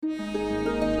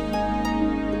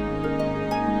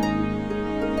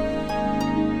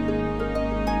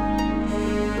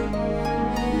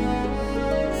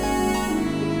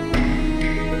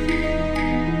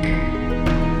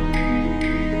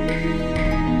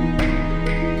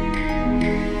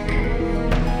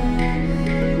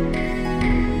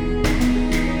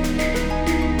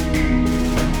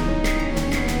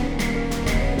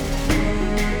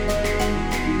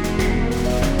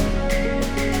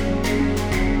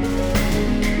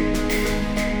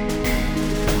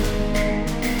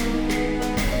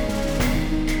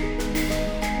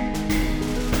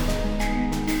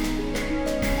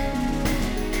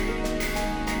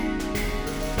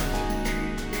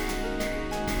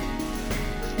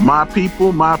My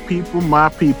people, my people, my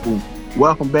people.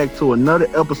 Welcome back to another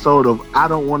episode of I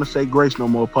Don't Want to Say Grace No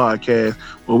More podcast,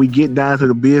 where we get down to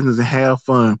the business and have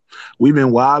fun. We've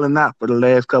been wilding out for the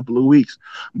last couple of weeks,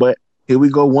 but here we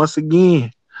go once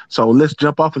again. So let's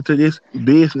jump off into this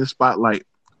business spotlight.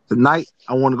 Tonight,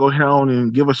 I want to go ahead on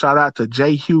and give a shout out to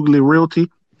Jay Hughley Realty.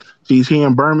 She's here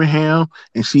in Birmingham,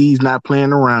 and she's not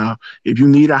playing around. If you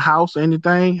need a house or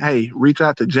anything, hey, reach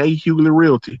out to Jay Hughley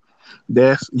Realty.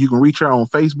 You can reach her on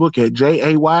Facebook at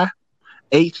JayHughley.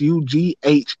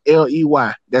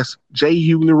 That's Jay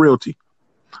Hughley Realty.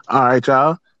 All right,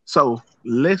 y'all. So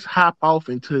let's hop off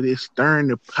into this stirring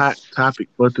the pot topic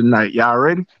for tonight. Y'all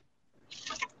ready?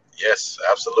 Yes,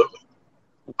 absolutely.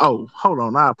 Oh, hold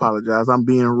on. I apologize. I'm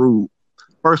being rude.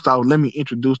 First off, let me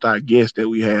introduce our guest that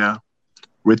we have.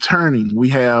 Returning, we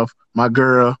have my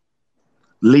girl,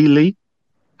 Lily.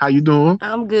 How you doing?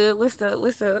 I'm good. What's up?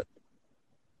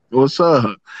 What's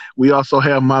up? We also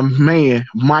have my man,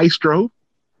 Maestro.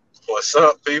 What's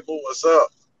up, people? What's up?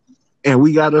 And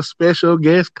we got a special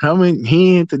guest coming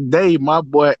in today, my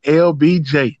boy,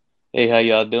 LBJ. Hey, how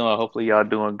y'all doing? Hopefully y'all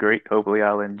doing great. Hopefully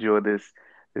y'all enjoy this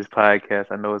podcast.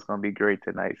 I know it's going to be great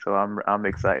tonight, so I'm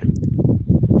excited.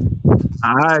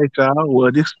 All right, y'all.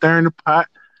 Well, this stirring the pot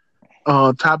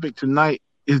topic tonight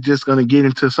is just going to get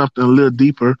into something a little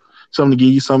deeper, something to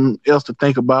give you something else to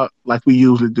think about like we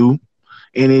usually do.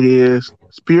 And it is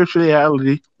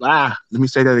spirituality. Let me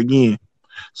say that again.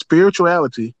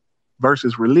 Spirituality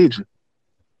versus religion.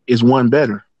 Is one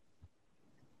better?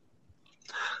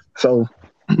 So,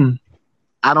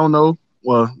 I don't know.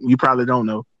 Well, you probably don't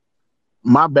know.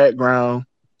 My background,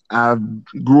 I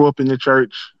grew up in the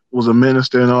church, was a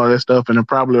minister and all that stuff. And then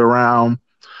probably around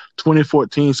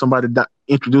 2014, somebody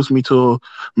introduced me to a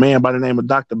man by the name of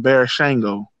Dr. Barry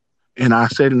Shango. And I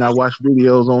sat and I watched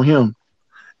videos on him.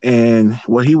 And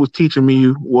what he was teaching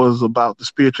me was about the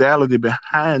spirituality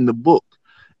behind the book.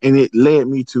 And it led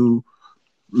me to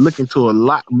look into a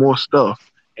lot more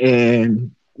stuff.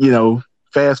 And,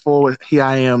 fast forward, here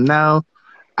I am now.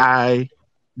 I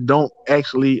don't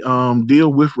actually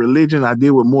deal with religion. I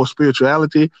deal with more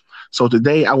spirituality. So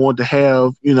today I want to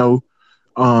have,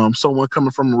 someone coming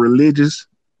from a religious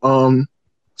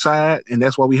side. And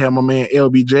that's why we have my man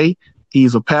LBJ.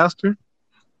 He's a pastor.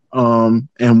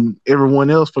 And everyone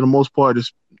else, for the most part,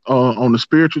 is on the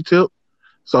spiritual tip.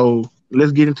 So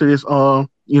let's get into this,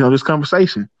 this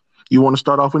conversation. You want to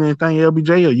start off with anything,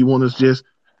 LBJ, or you want us just,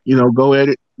 go at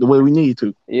it the way we need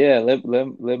to? Yeah, let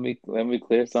me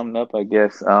clear something up, I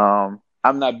guess. I'm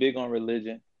not big on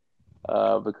religion,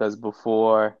 because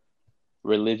before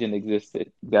religion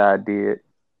existed, God did,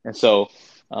 and so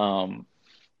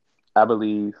I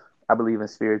believe in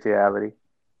spirituality.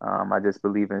 I just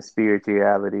believe in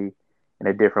spirituality in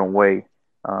a different way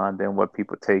than what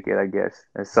people take it, I guess.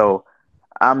 And so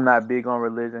I'm not big on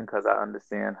religion because I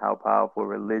understand how powerful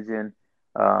religion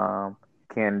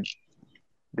can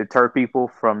deter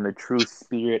people from the true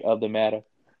spirit of the matter.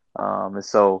 And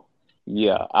so,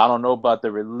 yeah, I don't know about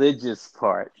the religious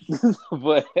part,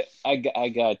 but I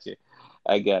got you.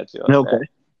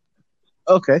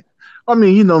 Okay. I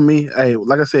mean, you know me. Hey,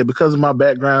 like I said, because of my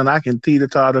background, I can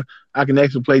teeter-totter. I can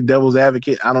actually play devil's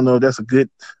advocate. I don't know if that's a good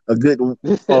statement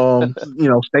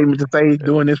to say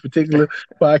during this particular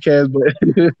podcast, but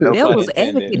devil's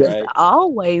advocate is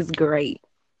always great.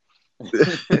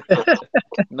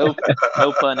 No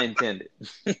pun intended.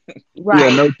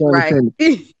 Right. Yeah, no pun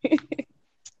intended.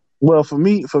 Well, for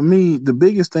me, the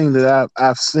biggest thing that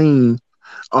I've seen,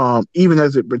 even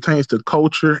as it pertains to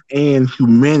culture and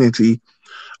humanity,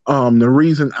 the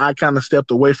reason I kind of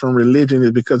stepped away from religion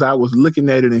is because I was looking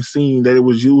at it and seeing that it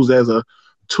was used as a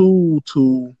tool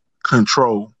to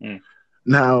control.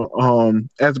 Now,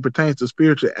 as it pertains to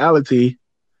spirituality,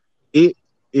 it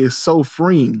is so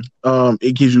freeing.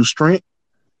 It gives you strength,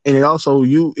 and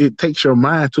it takes your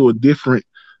mind to a different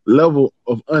level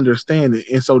of understanding.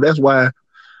 And so that's why,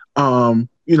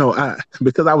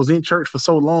 because I was in church for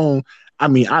so long, I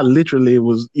mean, I literally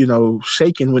was,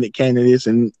 shaking when it came to this,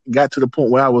 and got to the point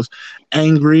where I was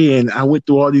angry, and I went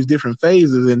through all these different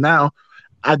phases, and now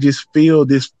I just feel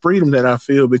this freedom that I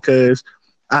feel because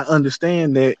I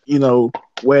understand that,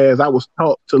 whereas I was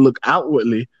taught to look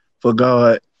outwardly for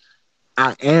God,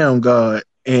 I am God,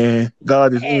 and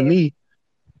God is in me.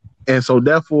 And so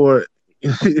therefore,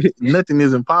 nothing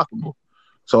is impossible.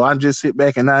 So I just sit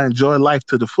back and I enjoy life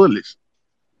to the fullest.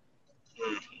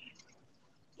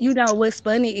 What's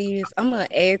funny is I'm gonna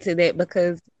add to that,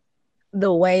 because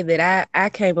the way that I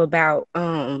came about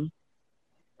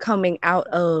coming out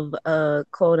of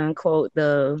quote unquote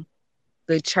the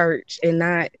church, and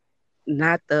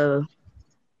not the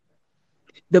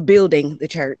building, the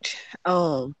church,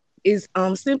 is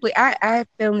simply I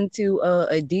fell into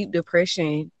a deep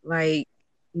depression, like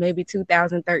maybe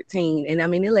 2013, and I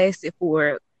mean it lasted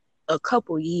for a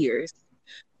couple years.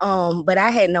 But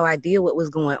I had no idea what was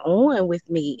going on with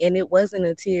me. And it wasn't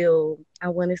until I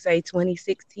want to say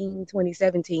 2016,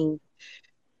 2017,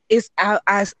 I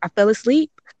fell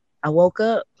asleep. I woke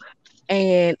up,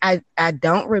 and I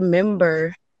don't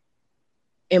remember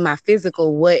in my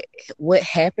physical what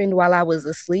happened while I was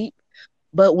asleep.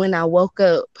 But when I woke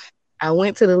up, I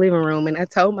went to the living room and I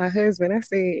told my husband, I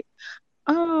said,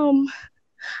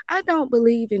 I don't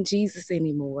believe in Jesus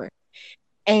anymore.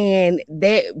 And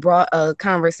that brought a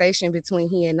conversation between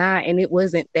he and I. And it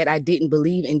wasn't that I didn't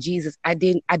believe in Jesus. I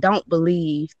don't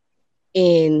believe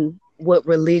in what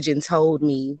religion told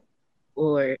me,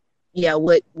 or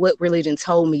what religion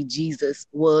told me Jesus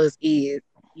is. You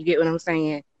get what I'm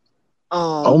saying?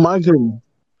 Oh my goodness.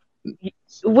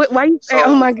 Why you say,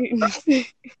 oh my goodness?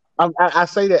 I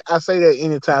say that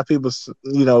anytime people,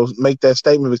 make that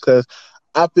statement, because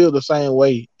I feel the same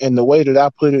way. And the way that I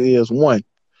put it is, one,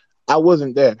 I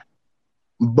wasn't there.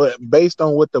 But based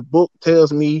on what the book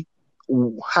tells me,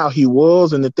 how he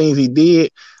was and the things he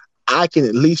did, I can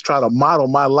at least try to model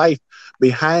my life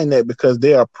behind that, because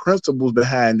there are principles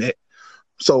behind that.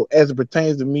 So as it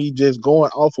pertains to me just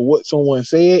going off of what someone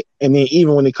said, and then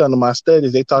even when it comes to my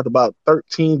studies, they talked about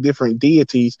 13 different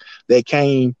deities that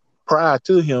came prior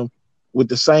to him with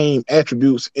the same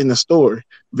attributes in the story,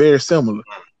 very similar.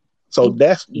 So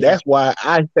that's why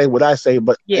I say what I say,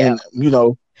 but and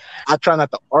I try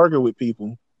not to argue with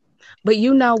people. But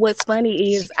what's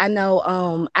funny is, I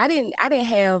know I didn't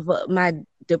have my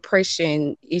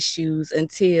depression issues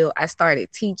until I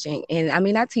started teaching. And I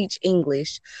mean, I teach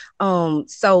English.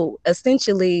 So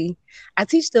essentially I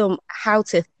teach them how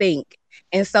to think.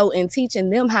 And so in teaching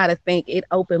them how to think, it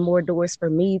opened more doors for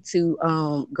me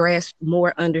to grasp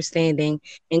more understanding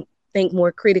and think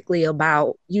more critically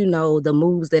about, the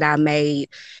moves that I made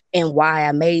and why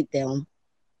I made them.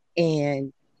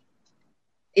 And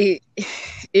it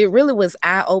really was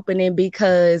eye-opening,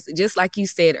 because just like you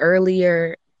said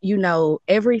earlier,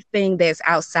 everything that's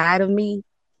outside of me,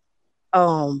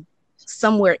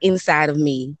 somewhere inside of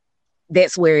me,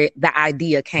 that's where the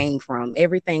idea came from.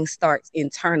 Everything starts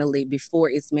internally before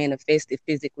it's manifested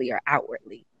physically or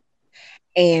outwardly.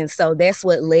 And so that's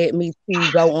what led me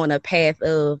to go on a path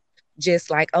of just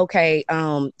like, okay,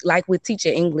 like with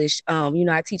teaching English,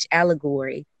 I teach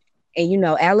allegory. And,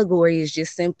 allegory is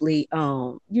just simply,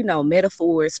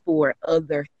 metaphors for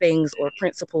other things or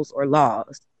principles or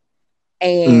laws.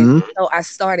 And so I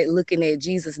started looking at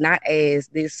Jesus not as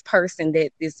this person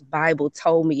that this Bible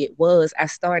told me it was. I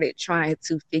started trying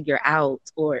to figure out,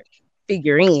 or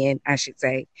figure in, I should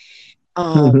say,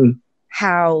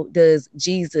 how does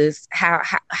Jesus,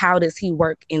 how does he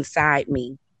work inside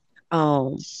me?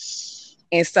 And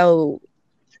so,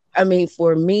 I mean,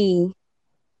 for me,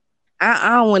 I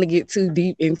don't want to get too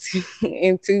deep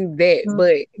into that,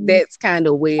 but that's kind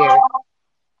of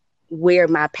where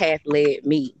my path led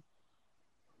me.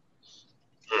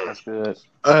 That's good.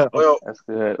 Well, that's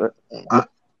good.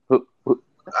 What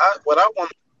I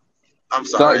want. I'm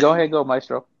sorry. Go ahead, go,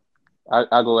 Maestro.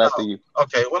 I'll go after you.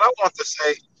 Okay. What I want to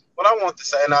say,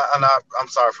 and I'm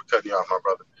sorry for cutting you off, my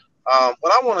brother.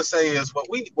 What I want to say is when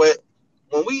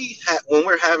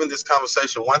we're having this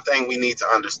conversation, one thing we need to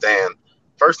understand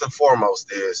first and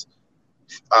foremost is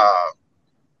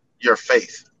your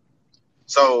faith.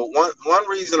 So one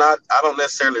reason I don't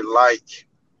necessarily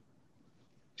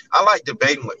I like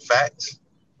debating with facts,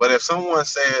 but if someone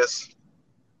says,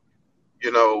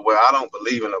 well, I don't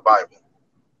believe in the Bible,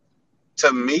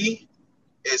 to me,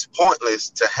 it's pointless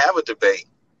to have a debate,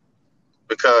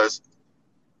 because,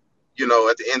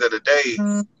 at the end of the day,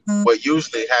 what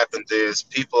usually happens is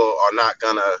people are not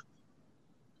gonna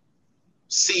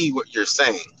see what you're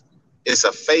saying. It's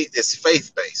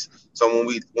faith based. So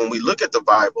when we look at the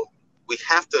Bible, we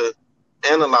have to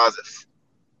analyze it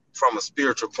from a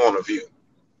spiritual point of view.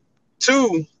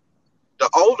 Two, the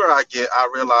older I get, I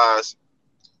realize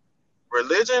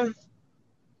religion,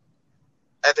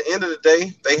 at the end of the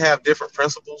day, they have different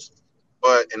principles,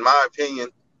 but in my opinion,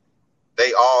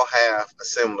 they all have a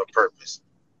similar purpose.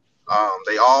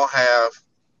 They all have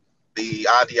the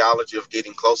ideology of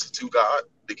getting closer to God,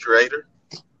 the Creator,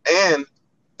 and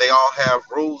they all have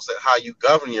rules that how you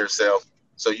govern yourself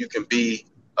so you can be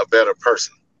a better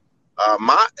person.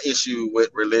 My issue with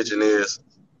religion is,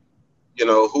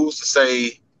 who's to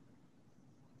say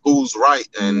who's right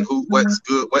and what's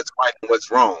good, what's right, and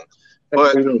what's wrong.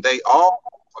 But they all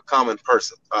have a common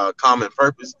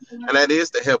purpose, and that is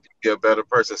to help you be a better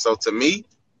person. So to me,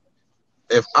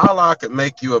 if Allah could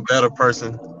make you a better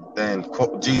person than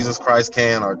Jesus Christ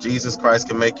can, or Jesus Christ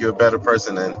can make you a better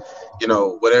person than,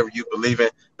 whatever you believe in,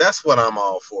 that's what I'm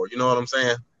all for. You know what I'm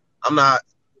saying? I'm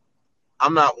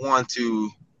not one to,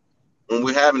 when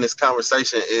we're having this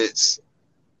conversation,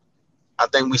 I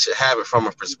think we should have it from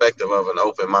a perspective of an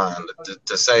open mind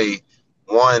to say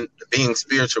one, being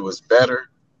spiritual is better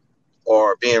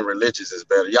or being religious is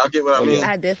better. Y'all get what I mean?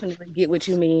 I definitely get what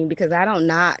you mean, because I don't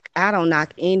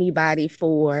knock anybody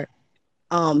for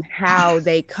how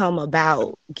they come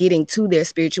about getting to their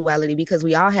spirituality, because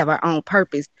we all have our own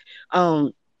purpose,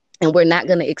 and we're not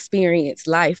going to experience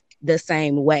life the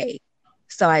same way.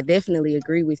 So I definitely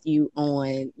agree with you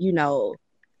on,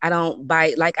 I don't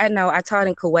bite. Like, I know I taught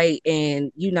in Kuwait,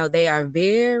 and they are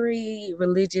very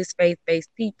religious,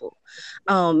 faith-based people,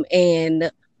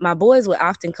 and my boys would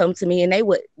often come to me, and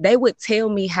they would tell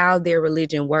me how their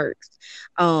religion works,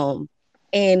 and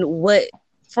what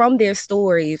from their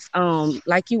stories.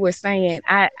 Like you were saying,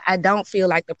 I don't feel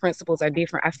like the principles are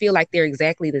different. I feel like they're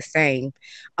exactly the same.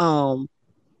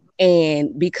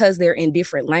 And because they're in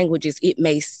different languages, it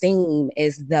may seem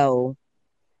as though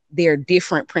they're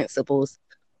different principles.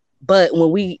 But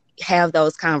when we have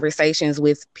those conversations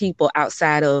with people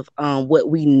outside of what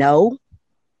we know,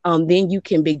 then you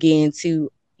can begin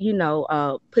to,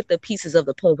 put the pieces of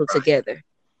the puzzle together.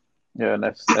 Yeah,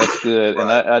 that's good, and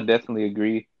I definitely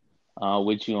agree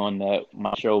with you on that,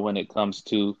 Maestro. When it comes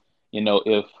to,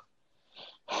 if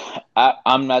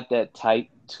I'm not that type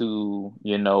to,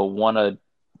 want to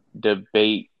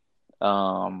debate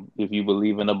if you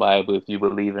believe in the Bible, if you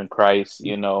believe in Christ,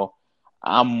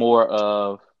 I'm more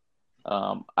of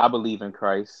I believe in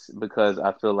Christ because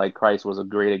I feel like Christ was a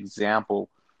great example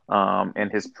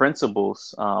and his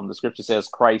principles. The scripture says,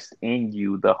 Christ in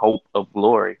you, the hope of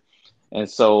glory. And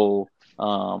so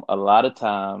a lot of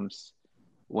times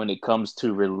when it comes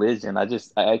to religion, I've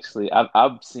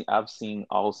seen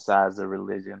all sides of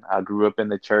religion. I grew up in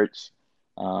the church.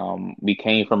 We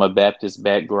came from a Baptist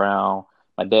background.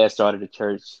 My dad started a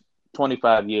church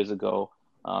 25 years ago.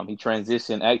 He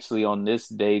transitioned actually on this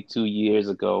day 2 years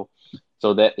ago,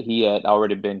 so that he had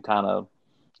already been kind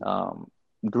of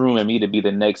grooming me to be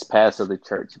the next pastor of the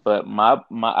church. But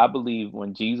I believe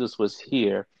when Jesus was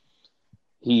here,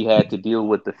 he had to deal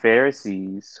with the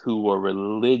Pharisees, who were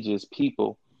religious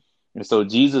people. And so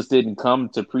Jesus didn't come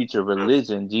to preach a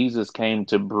religion. Jesus came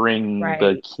to bring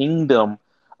the kingdom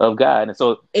of God. And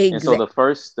so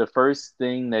the first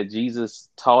thing that Jesus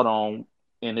taught on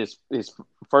in his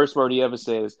first word he ever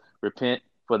says, repent,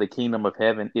 for the kingdom of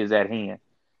heaven is at hand.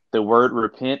 The word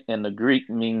repent in the Greek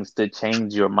means to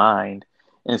change your mind.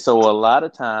 And so a lot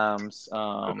of times,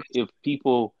 if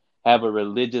people have a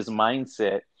religious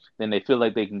mindset, then they feel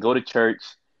like they can go to church,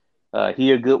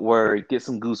 hear a good word, get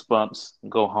some goosebumps,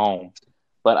 go home.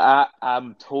 But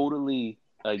I'm totally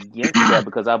against that,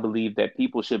 because I believe that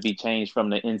people should be changed from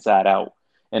the inside out.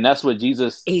 And that's what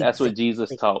Jesus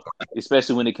taught,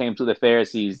 especially when it came to the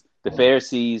Pharisees. The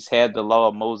Pharisees had the law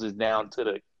of Moses down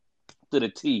to the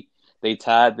T. They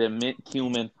tied their mint,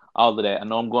 cumin, all of that. I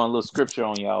know I'm going a little scripture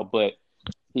on y'all, but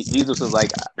Jesus was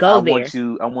like, I want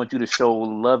you to show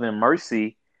love and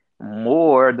mercy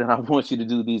more than I want you to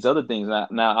do these other things. Now,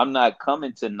 I'm not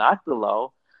coming to knock the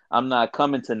law. I'm not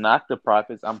coming to knock the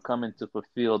prophets. I'm coming to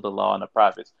fulfill the law and the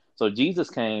prophets. So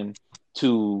Jesus came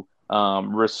to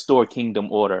restore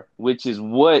kingdom order, which is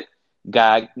what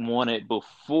God wanted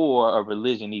before a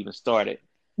religion even started.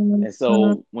 And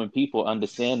so when people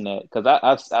understand that,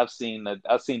 because I've seen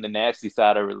the nasty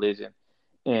side of religion,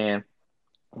 and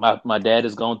my dad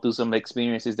has gone through some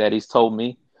experiences that he's told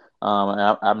me.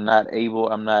 I'm not able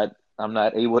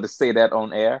to say that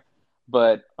on air,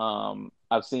 but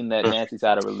I've seen that nasty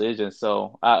side of religion.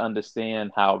 So I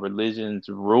understand how religion's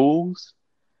rules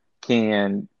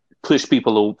can push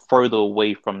people further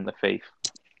away from the faith.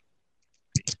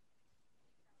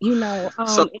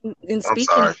 In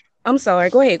speaking, I'm sorry.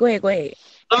 Go ahead.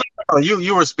 No,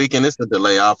 you were speaking. It's a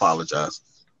delay. I apologize.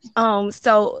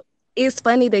 So It's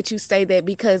funny that you say that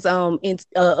because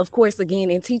of course, again,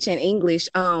 in teaching English,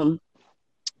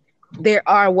 there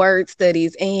are word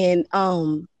studies, and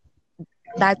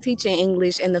by teaching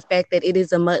English and the fact that it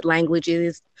is a mud language, it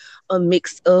is a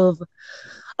mix of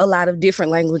a lot of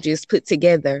different languages put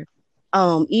together.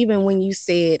 Even when you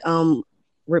said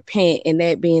repent, and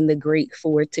that being the Greek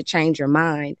for to change your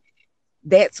mind,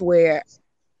 that's where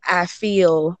I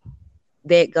feel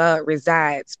that God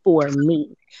resides for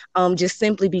me. Just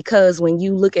simply because when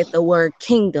you look at the word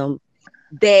kingdom,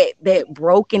 that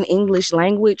broken English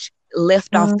language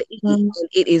left off the E, and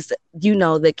it is,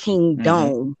 the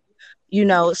kingdom,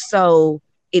 so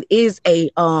it is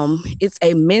it's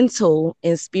a mental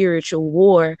and spiritual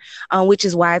war, which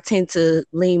is why I tend to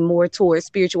lean more towards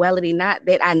spirituality. Not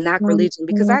that I knock religion,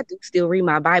 because I do still read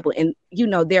my Bible, and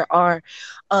there are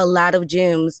a lot of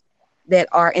gems that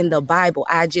are in the Bible.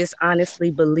 I just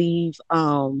honestly believe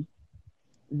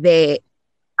that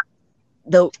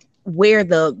the where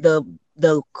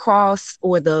the cross,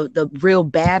 or the real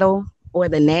battle, or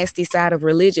the nasty side of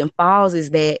religion falls, is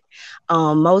that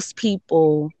most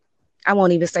people, I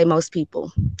won't even say most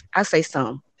people, I say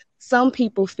some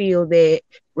people feel that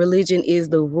religion is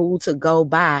the rule to go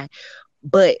by.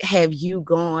 But have you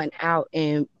gone out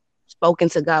and spoken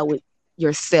to God with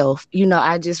yourself?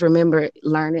 I just remember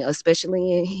learning,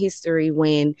 especially in history,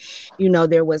 when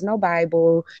there was no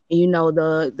Bible, and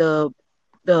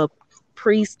the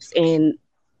priests and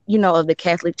of the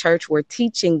Catholic Church were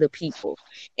teaching the people.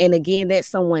 And again, that's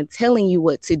someone telling you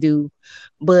what to do.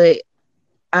 But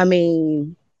I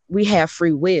mean, we have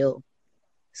free will.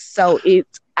 So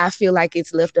I feel like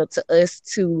it's left up to us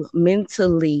to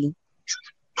mentally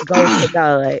go to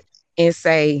God and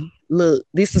say, look,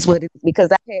 this is what it is. Because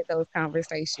I've had those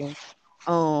conversations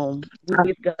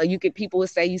with God. People would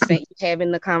say you're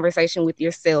having the conversation with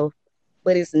yourself,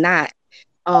 but it's not.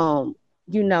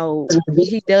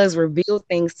 He does reveal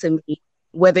things to me,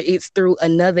 whether it's through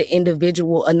another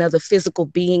individual, another physical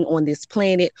being on this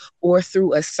planet, or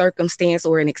through a circumstance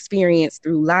or an experience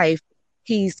through life.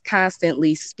 He's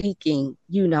constantly speaking,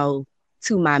 to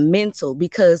my mental,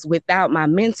 because without my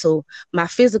mental, my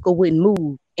physical wouldn't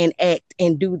move and act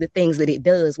and do the things that it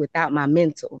does without my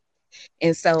mental.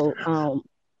 And so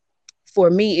for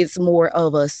me, it's more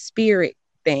of a spirit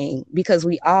thing, because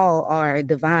we all are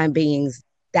divine beings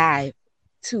divide.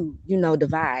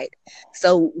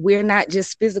 So we're not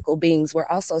just physical beings, we're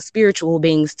also spiritual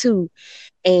beings too.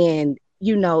 And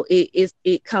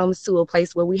it comes to a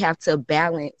place where we have to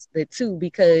balance the two,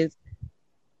 because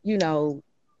you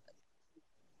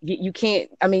can't,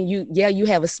 you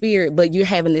have a spirit, but you're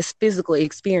having this physical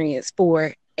experience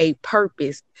for a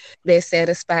purpose that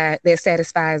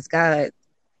satisfies God's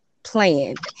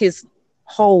plan, his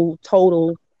whole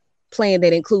total plan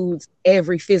that includes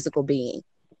every physical being.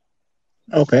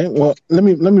 Okay, well, let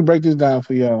me break this down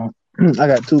for y'all. I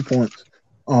got 2 points.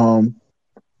 Um,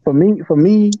 for me,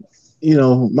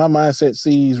 my mindset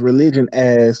sees religion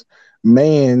as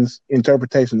man's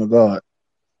interpretation of God,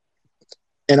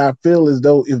 and I feel as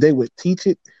though if they would teach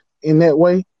it in that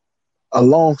way,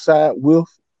 alongside with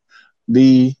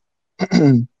the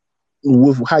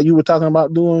with how you were talking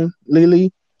about doing,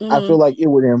 Lily, I feel like it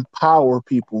would empower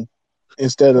people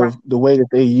instead of the way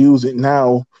that they use it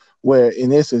now, where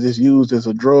in essence it's used as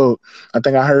a drug. I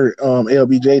think I heard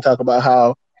LBJ talk about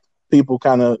how people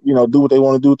kind of do what they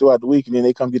want to do throughout the week, and then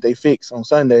they come get their fix on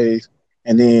Sundays,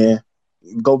 and then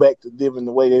go back to living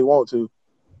the way they want to.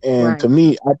 And to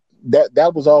me,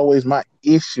 that was always my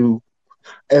issue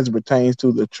as it pertains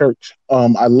to the church.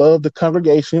 I love the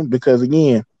congregation because,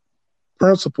 again,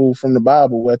 principle from the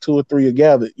Bible, where two or three are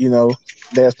gathered,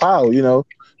 there's power,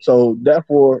 So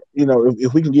therefore,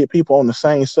 if we can get people on the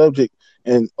same subject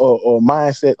and or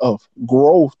mindset of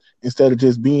growth, instead of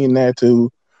just being there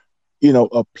to,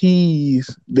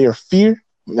 appease their fear.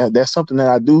 That's something that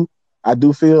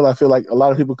I feel like a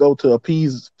lot of people go to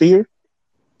appease fear,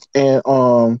 and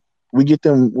we get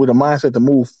them with a mindset to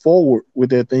move forward with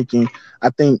their thinking.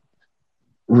 I think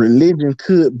religion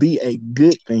could be a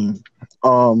good thing.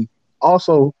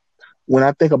 Also, when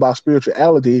I think about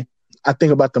spirituality, I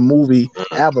think about the movie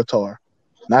Avatar,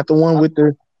 not the one with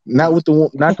the not the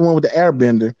one with the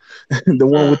airbender, the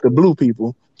one with the blue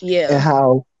people. Yeah. And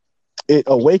how it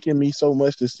awakened me so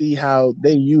much to see how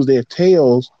they use their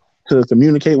tails to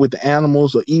communicate with the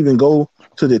animals, or even go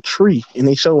to the tree, and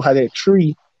they show how that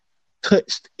tree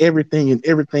touched everything and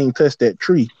everything touched that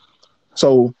tree.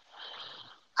 So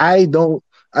I know,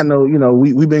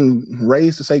 we've been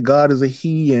raised to say God is a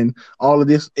he and all of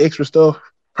this extra stuff.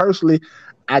 Personally,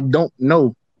 I don't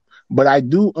know, but I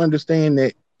do understand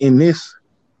that in this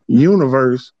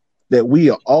universe, that we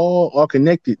are all are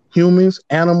connected, humans,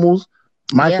 animals,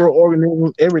 Yeah.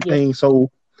 microorganisms, Yeah. everything. So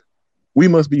we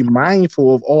must be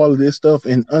mindful of all of this stuff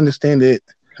and understand that,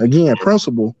 again,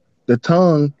 principle, the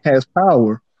tongue has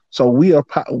power. So we are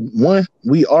one,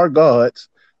 we are gods.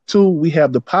 Two, we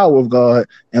have the power of God,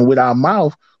 and with our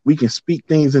mouth we can speak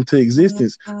things into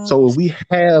existence. So if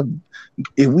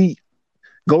we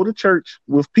go to church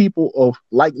with people of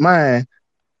like mind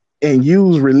and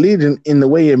use religion in the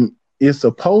way it is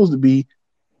supposed to be,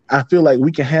 I feel like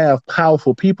we can have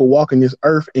powerful people walking this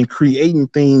earth and creating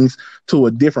things to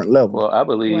a different level. Well, I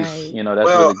believe, Right. that's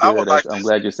Well, really I would good. like I'm to.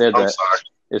 glad you said I'm that. sorry.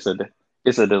 It's a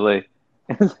it's a delay.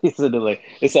 It's a delay.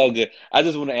 It's all good. I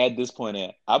just want to add this point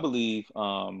in. I believe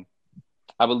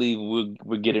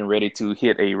we're getting ready to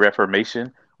hit a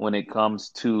reformation when it comes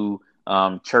to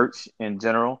church in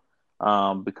general,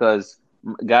 because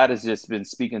God has just been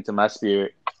speaking to my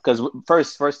spirit. Because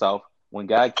first off, when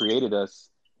God created us,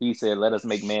 He said, "Let us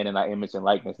make man in our image and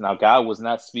likeness." Now, God was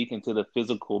not speaking to the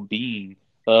physical being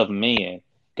of man.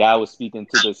 God was speaking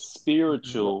to the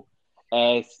spiritual,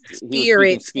 as He was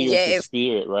speaking Spirit. spirit to Yes.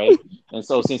 spirit, right? And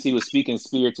so, since He was speaking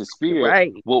spirit to spirit,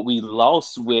 Right. what we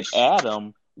lost with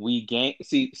Adam, we gain.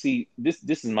 See, this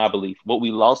is my belief. What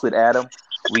we lost with Adam,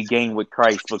 we gained with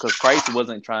Christ, because Christ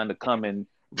wasn't trying to come and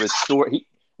restore.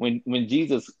 When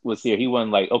Jesus was here, He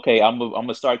wasn't like, okay, I'm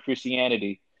gonna start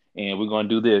Christianity and we're gonna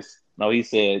do this. No, He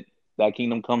said, "Thy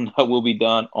kingdom come, Thy will be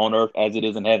done on earth as it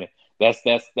is in heaven."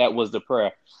 That was the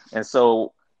prayer. And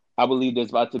so I believe there's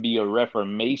about to be a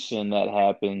reformation that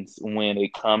happens when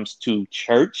it comes to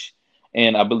church.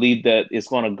 And I believe that it's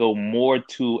going to go more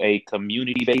to a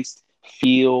community based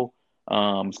feel.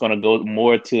 It's going to go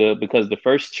more to, because the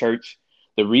first church,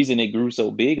 the reason it grew so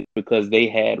big is because they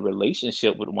had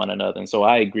relationship with one another. And so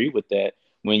I agree with that.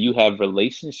 When you have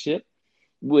relationship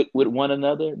with one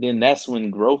another, then that's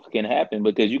when growth can happen,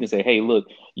 because you can say, "Hey, look,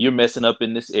 you're messing up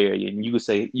in this area," and you can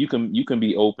say, you can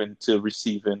be open to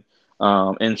receiving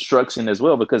instruction as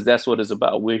well, because that's what it's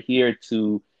about. We're here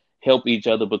to help each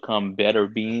other become better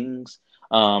beings,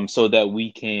 so that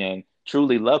we can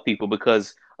truly love people,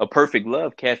 because a perfect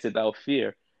love casteth out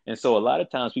fear. And so a lot of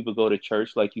times people go to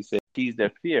church, like you said, tease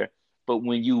their fear. But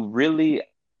when you really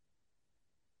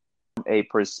a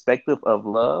perspective of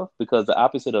love, because the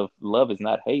opposite of love is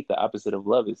not hate, the opposite of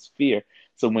love is fear.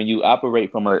 So when you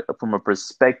operate from a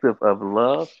perspective of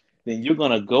love, then you're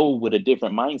going to go with a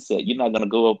different mindset. You're not going to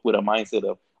go up with a mindset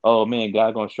of, "Oh man,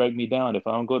 God going to strike me down if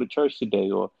I don't go to church today,"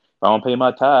 or "If I don't pay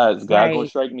my tithes, God going to Right.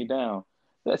 strike me down."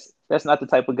 That's not the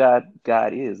type of God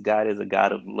is. God is a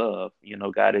God of love.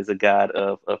 God is a God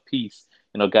of peace.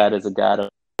 God is a God of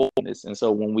wholeness. And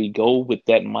so when we go with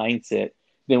that mindset,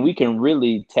 then we can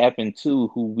really tap into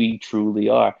who we truly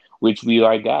are, which we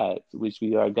are gods,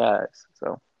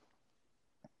 So,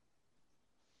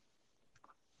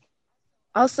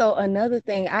 Also, another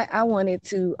thing I wanted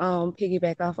to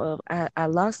piggyback off of, I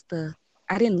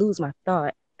didn't lose my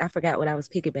thought. I forgot what I was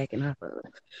piggybacking off of.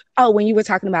 Oh, when you were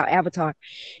talking about Avatar,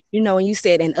 when you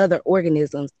said in other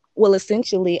organisms, well,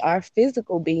 essentially our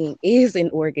physical being is an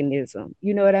organism.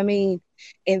 You know what I mean?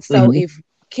 And so Mhm. if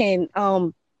can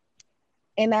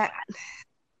and I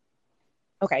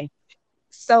okay.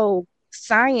 So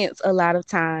science a lot of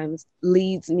times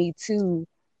leads me to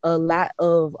a lot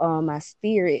of my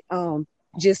spirit,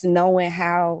 just knowing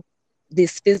how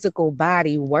this physical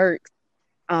body works.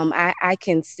 I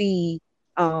can see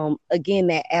again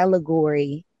that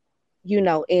allegory,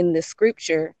 in the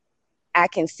scripture. I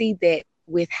can see that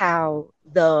with how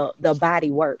the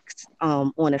body works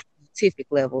on a scientific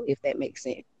level, if that makes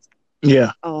sense.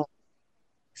 Yeah. Um,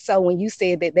 so when you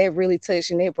said that really touched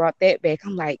and it brought that back,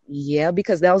 I'm like, yeah,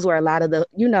 because those were a lot of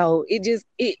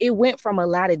it went from a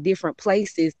lot of different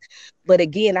places. But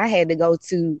again, I had to go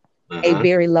to a Mm-hmm.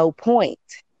 very low point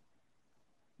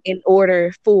in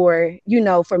order for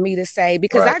me to say,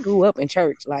 because Right. I grew up in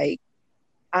church, like,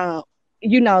 um,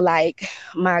 like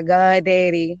my God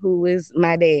daddy, who is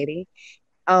my daddy.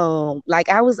 Like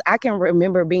I can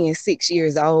remember being 6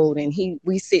 years old and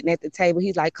we sitting at the table.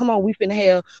 He's like, "Come on, we finna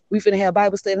have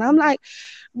Bible study." And I'm like,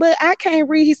 "But I can't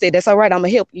read." He said, "That's all right. I'm gonna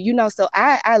help you." So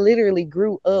I literally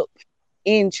grew up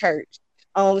in church.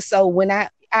 So when I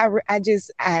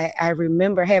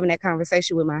remember having that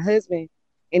conversation with my husband,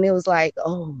 and it was like,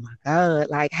 oh my God,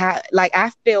 like how, like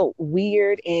I felt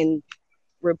weird and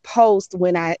repulsed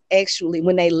when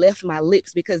they left my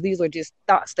lips, because these were just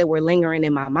thoughts that were lingering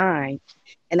in my mind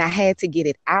and I had to get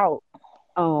it out.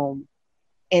 Um,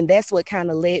 and that's what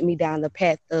kind of led me down the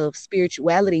path of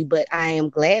spirituality. But I am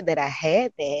glad that I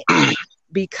had that,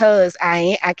 because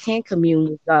I can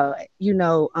commune with God,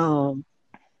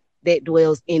 that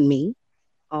dwells in me.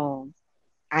 Um,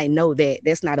 I know that.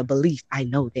 That's not a belief. I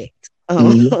know that.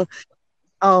 Mhm.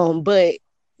 But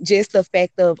just the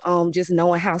fact of just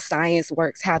knowing how science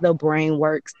works, how the brain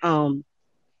works,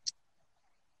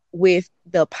 with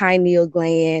the pineal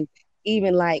gland,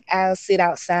 even like I'll sit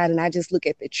outside and I just look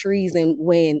at the trees, and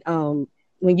when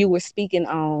you were speaking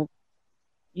on,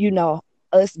 you know,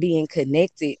 us being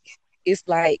connected, it's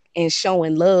like, and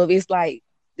showing love, it's like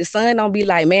the sun don't be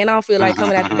like, man, I don't feel like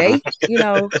coming out today, you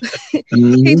know. He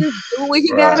Mhm. just do what he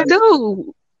gotta Right.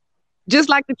 do. Just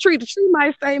like the tree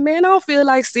might say, man, I don't feel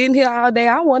like sitting here all day,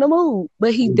 I want to move,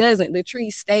 but he doesn't. The tree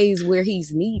stays where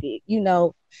he's needed, you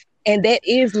know, and that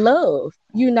is love.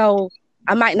 You know,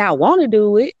 I might not want to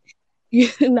do it,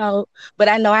 you know, but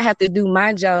I know I have to do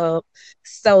my job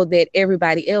so that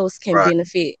everybody else can Right.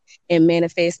 benefit and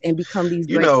manifest and become these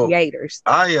You great know, creators.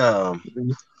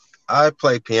 I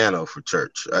play piano for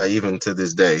church, even to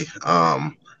this day.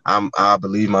 I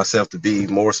believe myself to be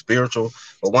more spiritual,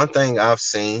 but one thing I've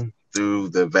seen through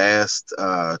the vast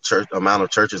church amount of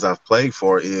churches I've played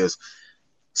for is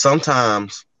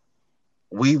sometimes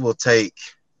we will take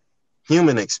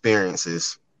human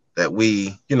experiences that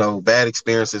we, bad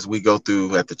experiences we go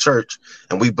through at the church,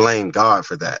 and we blame God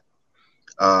for that.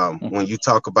 When you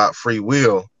talk about free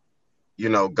will,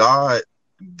 God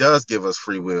does give us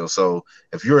free will. So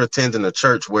if you're attending a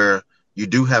church where you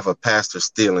do have a pastor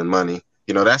stealing money,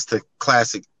 that's the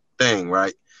classic thing,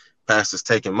 right? Pastors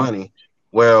taking money.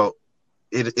 Well,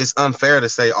 it's unfair to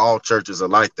say all churches are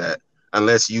like that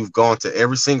unless you've gone to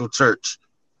every single church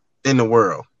in the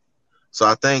world. So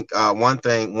I think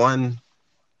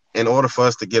in order for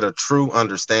us to get a true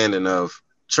understanding of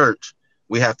church,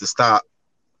 we have to stop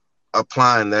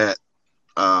applying that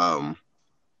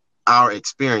our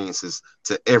experiences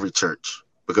to every church,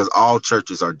 because all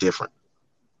churches are different.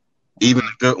 Even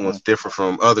the good ones differ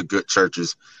from other good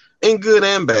churches in good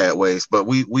and bad ways. But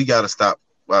we got to stop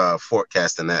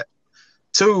forecasting that.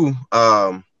 Two,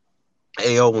 AO,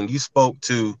 when you spoke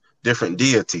to different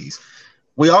deities,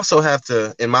 we also have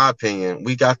to, in my opinion,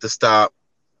 we got to stop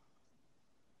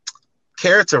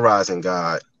characterizing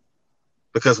God,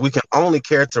 because we can only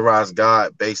characterize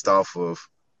God based off of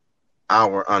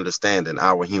our understanding,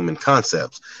 our human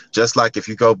concepts. Just like if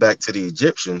you go back to the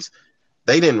Egyptians,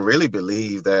 they didn't really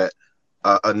believe that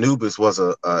Anubis was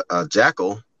a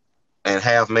jackal and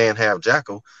half man, half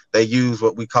jackal. They used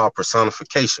what we call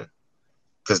personification,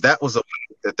 because that was a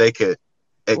way that they could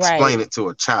explain Right. it to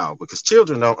a child, because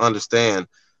children don't understand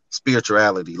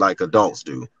spirituality like adults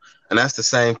do. And that's the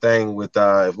same thing with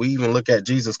if we even look at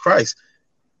Jesus Christ,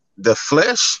 the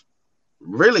flesh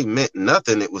really meant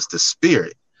nothing. It was the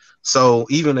spirit. So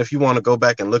even if you want to go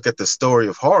back and look at the story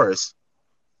of Horus,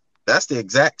 that's the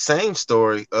exact same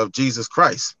story of Jesus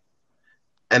Christ.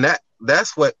 And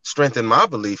that's what strengthened my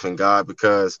belief in God,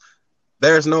 because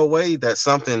there's no way that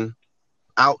something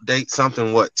outdates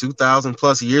something 2,000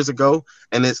 plus years ago,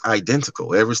 and it's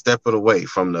identical every step of the way,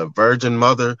 from the Virgin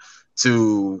Mother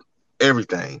to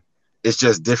everything. It's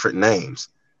just different names.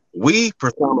 We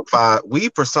personify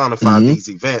Mhm. these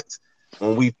events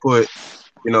when we put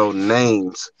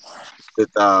names with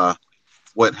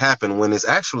what happened, when it's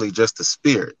actually just the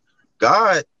spirit.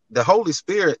 God, the Holy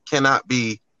Spirit, cannot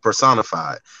be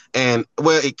personified. And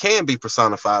well, it can be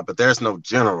personified, but there's no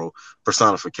general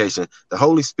personification. The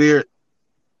Holy Spirit,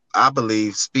 I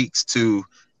believe, speaks to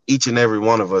each and every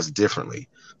one of us differently.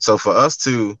 So for us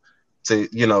to say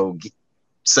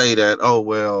that, oh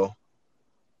well,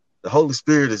 the Holy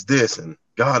Spirit is this and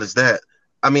God is that,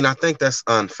 I mean, I think that's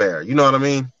unfair. You know what I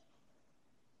mean?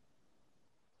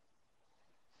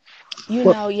 You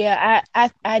Well, know, yeah,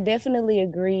 I definitely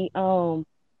agree.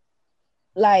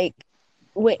 Like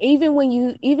even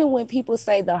when people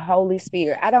say the Holy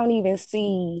Spirit, I don't even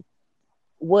see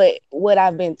what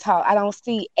I've been taught. I don't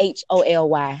see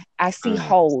HOLY. I see Mm.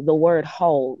 whole, the word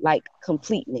whole, like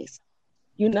completeness,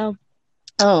 you know?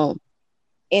 Um,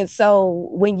 and so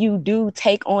when you do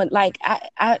take on, like,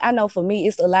 I know for me,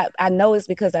 it's a lot. I know it's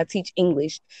because I teach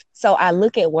English. So I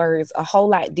look at words a whole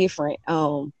lot different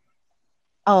than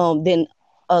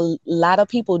a lot of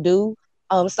people do.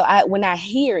 So when I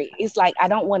hear it, it's like I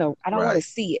don't want to Right.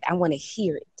 see it. I want to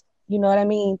hear it. You know what I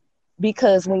mean?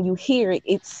 Because when you hear it,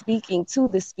 it's speaking to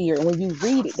the spirit. When you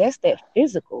read it, that's that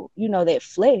physical, you know, that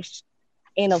flesh.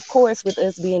 And of course, with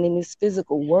us being in this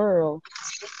physical world,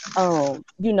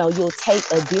 you know, you'll take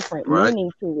a different Right.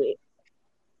 meaning to it.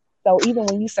 So even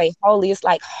when you say holy, it's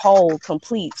like whole,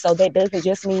 complete. So that doesn't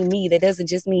just mean me. That doesn't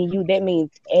just mean you. That means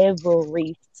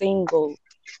every single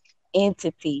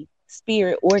entity,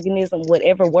 spirit, organism,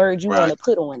 whatever word you want Right. to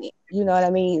put on it. You know what I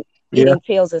mean? It yeah.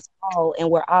 entails us all, and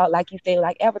we're all, like you said,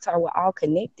 like Avatar, we're all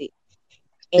connected.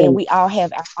 and we all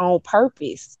have our own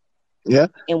purpose. Yeah.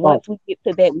 And Oh, once we get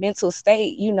to that mental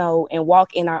state, and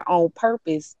walk in our own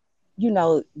purpose,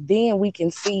 then we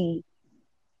can see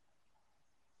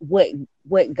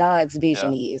what God's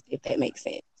vision Yeah. is, if that makes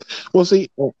sense. well, see,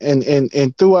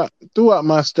 and throughout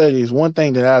my studies, one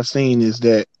thing that I've seen is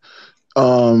that,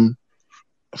 um,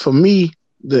 for me,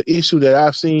 the issue that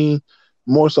I've seen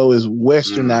more so is Mm.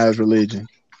 westernized religion.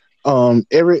 Um,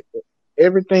 every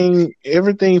everything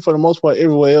for the most part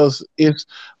everywhere else is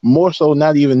more so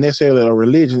not even necessarily a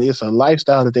religion. It's a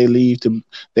lifestyle that they lead to.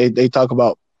 They talk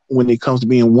about when it comes to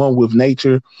being one with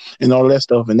nature and all that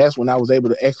stuff. And that's when I was able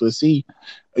to actually see,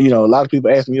 a lot of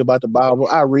people ask me about the Bible.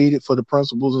 I read it for the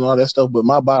principles and all that stuff, but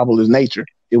my Bible is nature.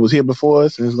 It was here before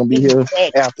us and it's gonna be here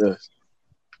Exactly. after us.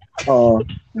 uh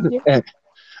Yeah. and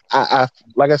I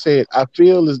like I said, I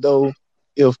feel as though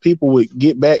if people would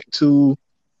get back to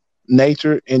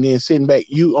nature and then sitting back,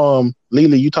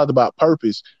 Lila, you talked about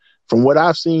purpose. From what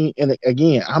I've seen, and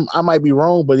again, I might be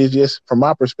wrong, but it's just from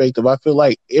my perspective, I feel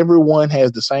like everyone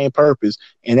has the same purpose,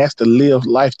 and that's to live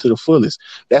life to the fullest.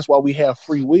 That's why we have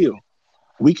free will.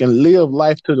 We can live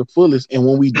life to the fullest, and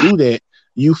when we do that,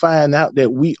 you find out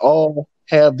that we all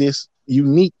have this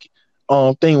unique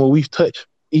thing where we've touched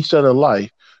each other's life.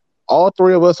 All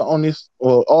three of us on this,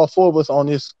 or all four of us on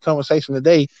this conversation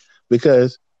today,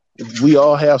 because we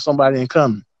all have somebody in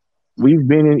common. We've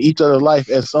been in each other's life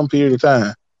at some period of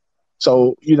time.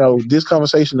 So, this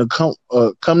conversation to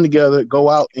come together, go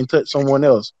out and touch someone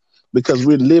else, because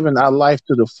we're living our life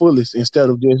to the fullest instead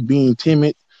of just being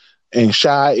timid and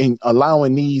shy and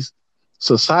allowing these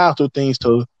societal things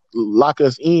to lock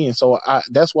us in. So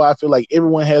that's why I feel like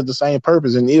everyone has the same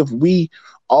purpose. And if we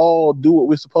all do what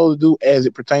we're supposed to do as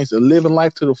it pertains to living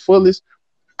life to the fullest,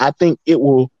 I think it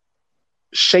will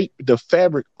shape the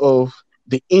fabric of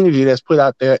the energy that's put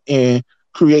out there and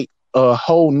create a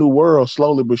whole new world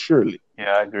slowly but surely.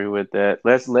 Yeah, I agree with that.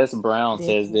 Les Brown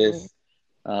says Definitely. this.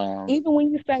 Um, Even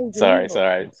when you say sorry, live,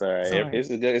 sorry. sorry.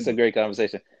 It's a great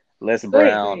conversation. Go ahead,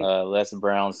 go ahead. Les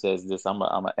Brown says this. I'm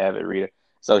an avid reader.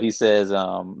 So he says,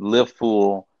 live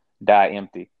full, die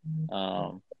empty.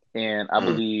 And I Mm.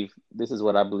 believe this is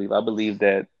what I believe. I believe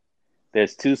that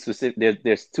there's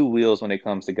two wills when it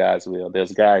comes to God's will.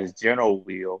 There's God's general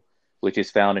will, which is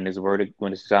found in His Word,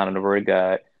 when it's found in the Word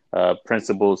of God,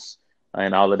 principles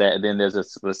and all of that. And then there's a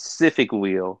specific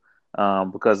will,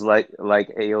 because like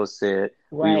Ao said,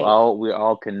 Right. we're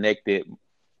all connected.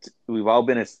 We've all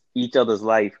been in each other's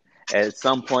life at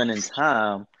some point in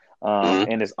time,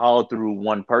 Mm. and it's all through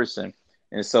one person.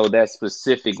 And so that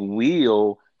specific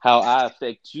will, how I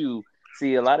affect you.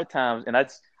 See, a lot of times, and I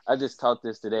just taught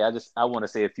this today. I want to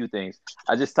say a few things.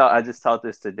 I just taught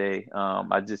this today.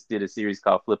 I just did a series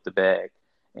called Flip the Bag,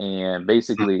 and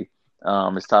basically,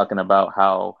 it's talking about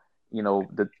how,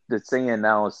 the saying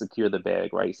now is secure the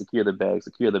bag, right? Secure the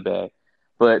bag.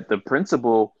 But the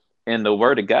principle in the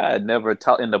Word of God never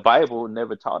taught in the Bible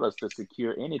never taught us to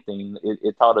secure anything.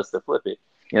 It taught us to flip it.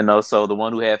 So the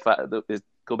one who had five,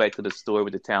 go back to the story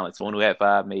with the talents. The one who had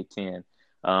five made 10.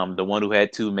 The one who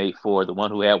had two made four. The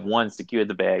one who had one secured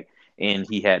the bag, and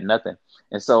he had nothing.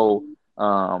 And so,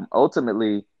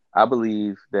 ultimately, I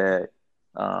believe that,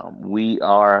 we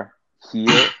are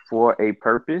here for a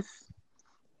purpose.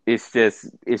 It's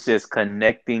just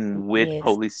connecting with Yes.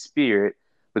 Holy Spirit,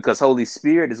 because Holy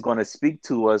Spirit is going to speak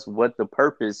to us what the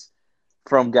purpose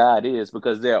from God is,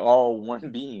 because they're all one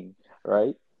being,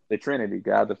 right? The Trinity,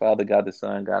 God the Father, God the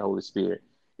Son, God Holy Spirit,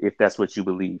 if that's what you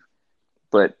believe.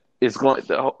 But it's going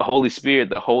the Holy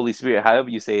Spirit, however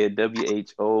you say it,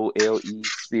 WHOLE,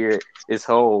 Spirit is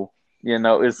whole.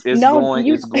 It's No, going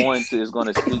you. it's going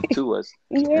to speak to us,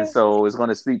 and Yeah. so it's going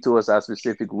to speak to us our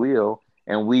specific will,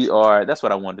 and we are. That's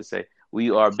what I wanted to say.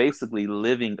 We are basically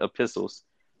living epistles.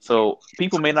 So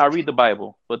people may not read the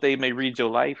Bible, but they may read your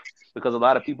life, because a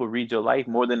lot of people read your life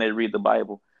more than they read the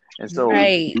Bible, and so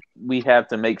Right. we have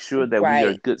to make sure that we are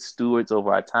Right. good stewards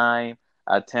over our time,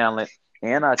 our talent,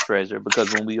 and our treasure,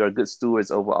 because when we are good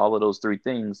stewards over all of those three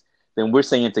things, then we're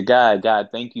saying to God, God,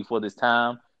 thank you for this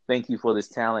time. Thank you for this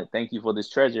talent. Thank you for this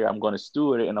treasure. I'm going to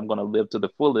steward it, and I'm going to live to the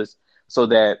fullest, so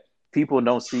that people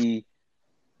don't see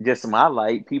just my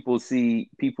light. People see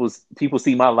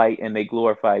my light, and they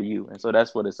glorify you. And so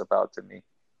that's what it's about to me.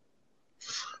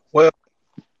 Well,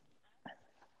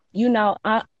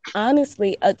 I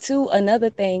honestly, too, another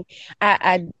thing,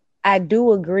 I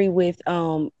do agree with,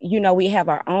 we have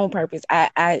our own purpose.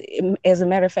 As a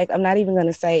matter of fact, I'm not even going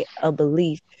to say a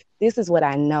belief. This is what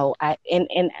I know.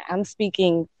 And I'm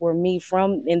speaking for me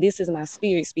and this is my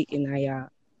spirit speaking now, y'all.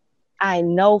 I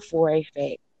know for a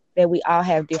fact that we all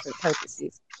have different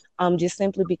purposes. just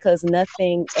simply because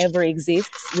nothing ever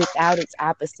exists without its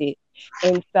opposite.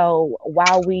 And so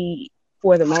while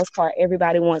for the most part,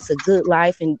 everybody wants a good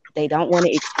life and they don't want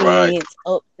to Right. experience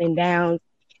ups and downs,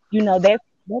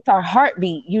 that's our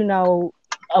heartbeat.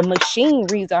 A machine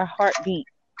reads our heartbeat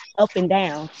up and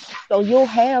down. So you'll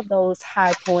have those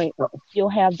high points, you'll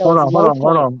have Hold those on, hold low on,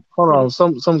 hold points. on, hold on.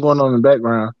 Something going on in the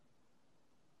background.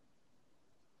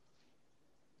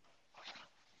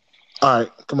 All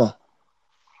right, come on.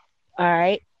 All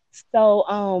right.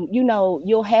 So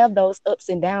you'll have those ups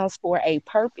and downs for a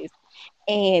purpose.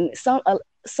 And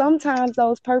sometimes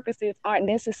those purposes aren't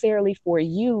necessarily for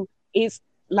you. It's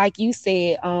like you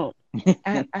said, I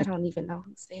don't even know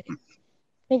who said it. I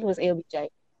think it was LBJ.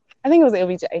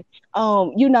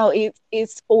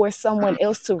 It's for someone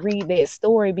else to read that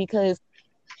story, because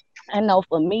I know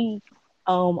for me,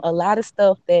 a lot of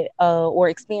stuff that or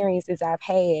experiences I've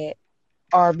had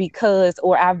are because,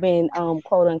 or I've been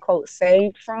quote unquote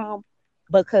saved from,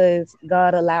 because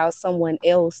God allows someone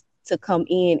else to come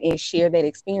in and share that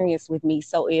experience with me.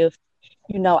 So if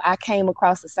I came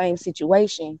across the same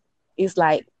situation, it's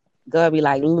like God be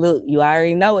like, look, you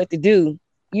already know what to do.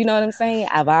 You know what I'm saying?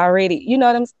 I've already,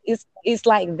 it's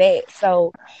like that.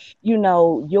 So,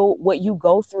 what you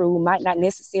go through might not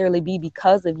necessarily be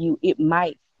because of you. It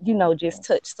might, just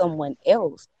touch someone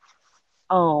else.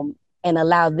 And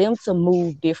allow them to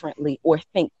move differently or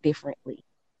think differently.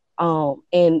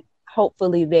 And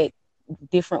hopefully that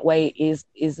different way is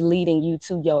leading you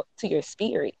to your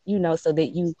spirit, so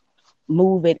that you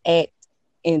move and act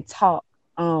and talk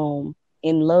in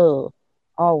love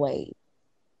always.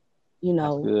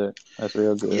 That's good. That's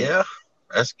real good. Yeah,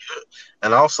 that's good.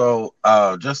 And also,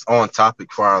 just on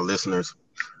topic for our listeners,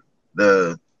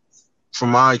 from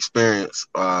my experience,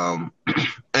 and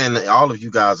all of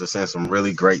you guys are saying some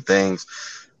really great things,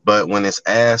 but when it's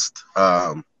asked,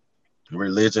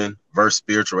 religion versus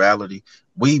spirituality,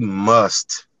 we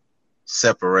must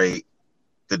separate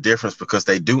the difference, because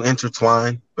they do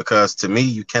intertwine. Because to me,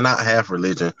 you cannot have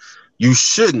religion. You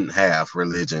shouldn't have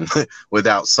religion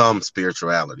without some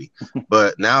spirituality.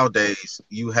 But nowadays,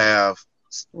 you have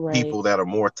people that are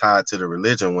more tied to the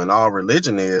religion, when all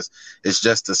religion is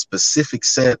just a specific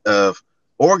set of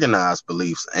organized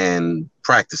beliefs and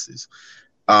practices.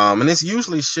 And it's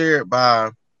usually shared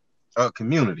by a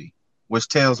community, which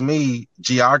tells me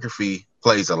geography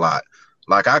plays a lot.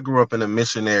 Like, I grew up in a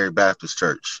missionary Baptist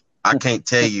church. I can't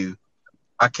tell you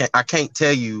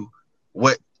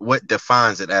what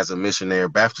defines it as a missionary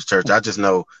Baptist church. I just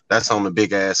know that's on the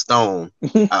big ass stone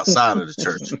outside of the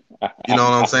church. You know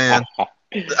what I'm saying?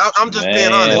 I'm just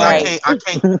being honest. Right.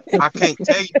 I can't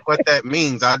tell you what that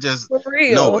means. I just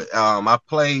know it. I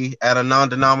play at a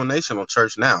non-denominational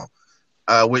church now,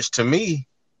 which to me,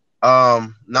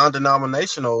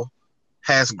 non-denominational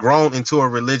has grown into a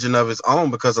religion of its own,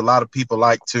 because a lot of people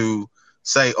like to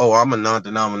say, "Oh, I'm a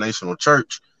non-denominational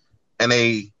church," and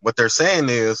what they're saying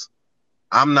is,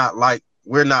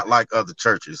 we're not like other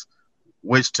churches.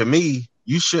 Which to me,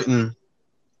 you shouldn't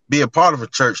be a part of a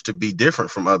church to be different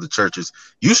from other churches.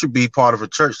 You should be part of a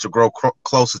church to grow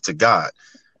closer to God.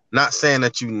 Not saying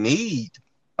that you need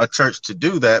a church to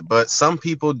do that, but some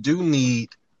people do need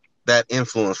that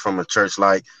influence from a church.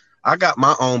 Like, I got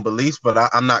my own beliefs, but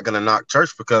I'm not going to knock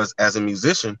church, because as a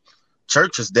musician,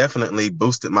 church has definitely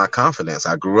boosted my confidence.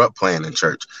 I grew up playing in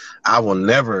church. I will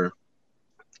never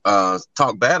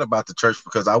talk bad about the church,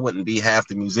 because I wouldn't be half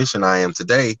the musician I am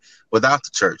today without the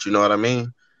church. You know what I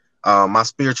mean? My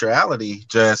spirituality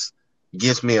just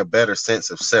gives me a better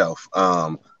sense of self.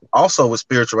 Also with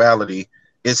spirituality,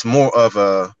 it's more of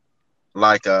a,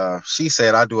 like she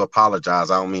said, I do apologize.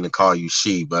 I don't mean to call you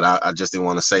she, but I just didn't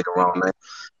want to say the wrong name.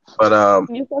 But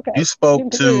Okay. you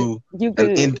spoke to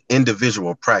an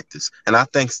individual practice. And I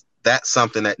think that's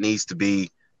something that needs to be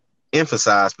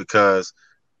emphasized, because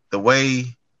the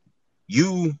way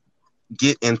you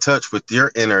get in touch with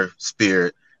your inner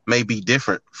spirit may be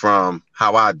different from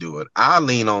how I do it. I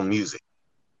lean on music.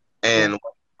 And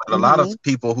a lot of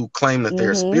people who claim that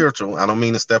they're spiritual, I don't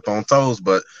mean to step on toes,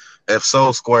 but if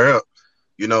souls square up,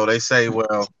 they say,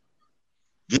 well,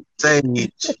 get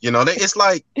sage. It's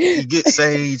like you get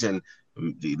sage and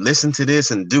you listen to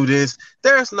this and do this.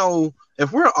 There's no,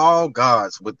 if we're all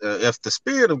gods, if the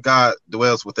spirit of God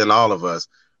dwells within all of us,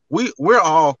 we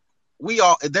all,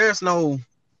 there's no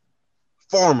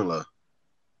formula.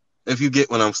 If you get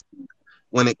what I'm saying,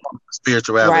 when it comes to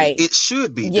spirituality, it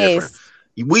should be different.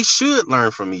 We should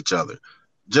learn from each other.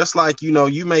 Just like,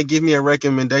 you may give me a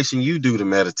recommendation you do to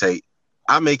meditate.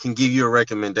 I can give you a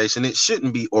recommendation. It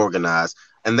shouldn't be organized.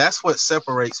 And that's what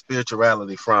separates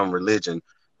spirituality from religion.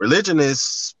 Religion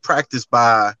is practiced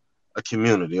by a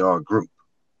community or a group.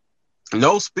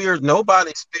 No spirit,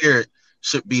 nobody's spirit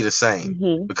should be the same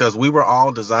Mm-hmm. because we were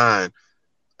all designed,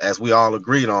 as we all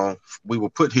agreed on, we were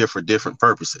put here for different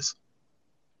purposes.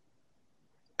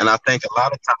 And I think a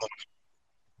lot of times,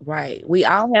 Right. We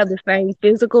all have the same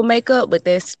physical makeup, but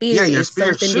that yeah, spirit your is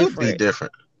spirit something should be different.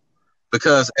 different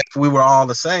because if we were all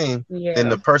the same, then Yeah.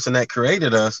 the person that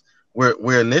created us,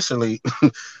 we're initially,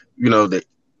 the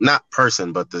not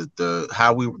person, but the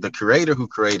how we the creator who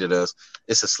created us,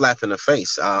 it's a slap in the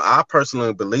face. I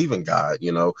personally believe in God.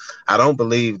 I don't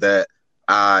believe that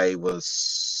I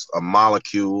was a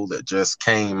molecule that just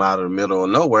came out of the middle of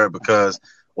nowhere because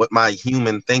with my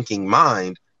human thinking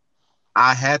mind,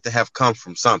 I had to have come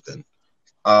from something.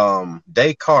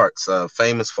 Descartes, a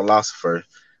famous philosopher,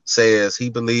 says he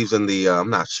believes in the I'm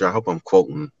not sure, I hope I'm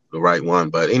quoting the right one,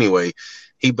 but anyway,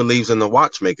 he believes in the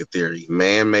watchmaker theory.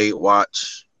 Man made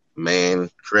watch, man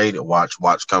created watch,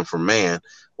 watch come from man.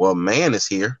 Well, man is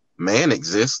here, man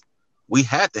exists. We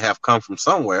had to have come from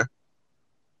somewhere.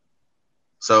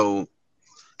 So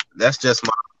that's just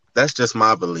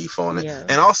my belief on it. Yeah.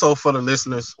 And also for the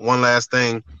listeners, one last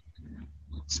thing,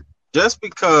 just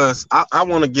because I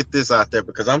want to get this out there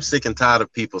because I'm sick and tired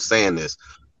of people saying this.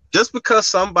 Just because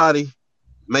somebody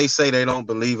may say they don't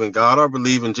believe in God or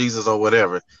believe in Jesus or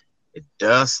whatever, it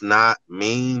does not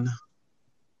mean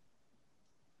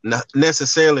not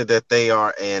necessarily that they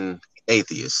are an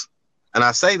atheist. And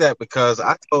I say that because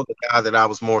I told the guy that I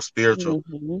was more spiritual,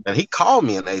 Mm-hmm. and he called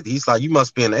me an atheist. He's like, "You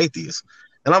must be an atheist."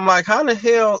 And I'm like, "How the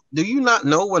hell do you not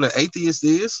know what an atheist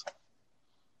is?"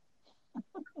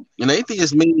 An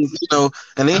atheist means,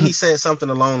 and then he said something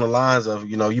along the lines of,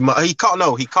 he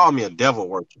called me a devil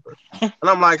worshiper. And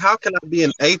I'm like, how can I be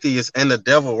an atheist and a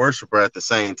devil worshiper at the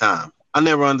same time? I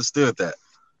never understood that.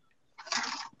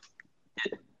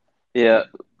 Yeah.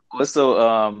 What's so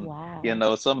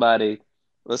Wow. somebody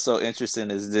what's so interesting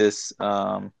is this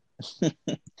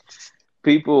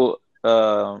people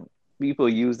people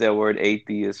use that word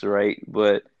atheist, right?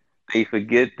 But they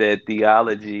forget that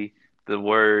the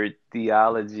word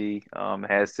theology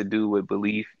has to do with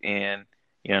belief in,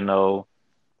 you know,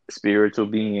 spiritual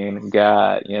being,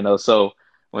 God, So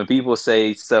when people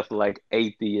say stuff like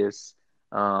atheist,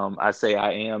 I say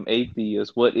I am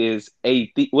atheist. What is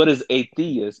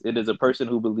atheist? It is a person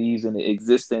who believes in the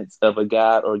existence of a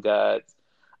God or gods,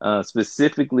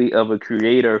 specifically of a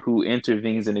creator who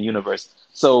intervenes in the universe.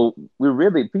 So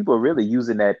people are really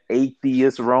using that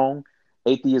atheist word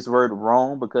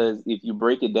wrong, because if you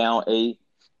break it down,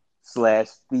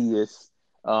 a/theist,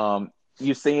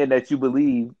 you're saying that you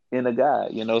believe in a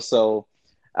God, So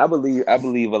I believe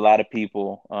a lot of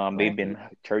people, they've Right. been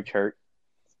church hurt,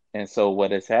 and so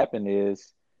what has happened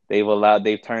is they've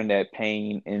turned that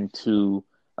pain into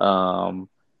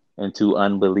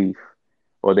unbelief,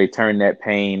 or they turn the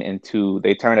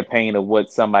pain of what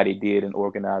somebody did in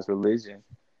organized religion,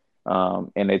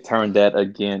 and they turn that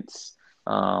against,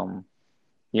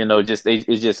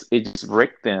 it just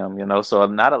wrecked them, So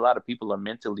not a lot of people are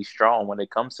mentally strong when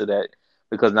it comes to that,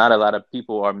 because not a lot of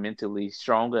people are mentally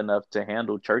strong enough to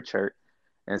handle church hurt.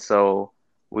 And so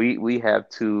we have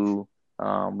to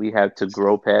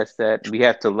grow past that. We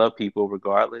have to love people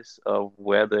regardless of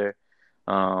whether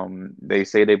they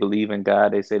say they believe in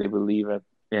God, they say they believe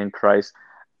in Christ.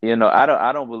 I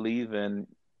don't believe in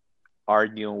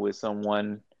arguing with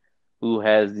someone who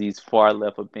has these far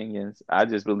left opinions. I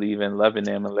just believe in loving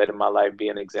them and letting my life be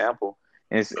an example,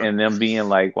 and them being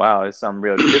like, wow, it's something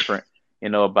real different,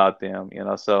 about them,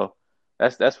 So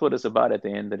that's what it's about at the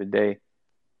end of the day.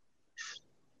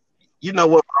 You know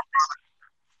what?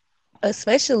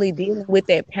 Especially dealing with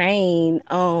that pain,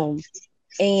 and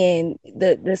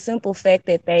the simple fact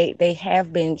that they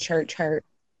have been church hurt.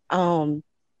 Um,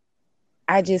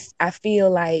 I feel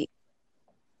like,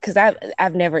 because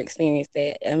I've never experienced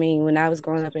that. I mean, when I was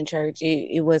growing up in church,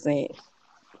 it wasn't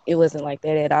like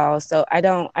that at all. So I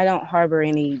don't harbor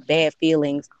any bad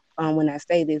feelings when I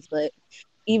say this, but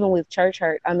even with church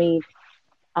hurt, I mean,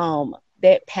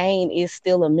 that pain is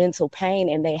still a mental pain,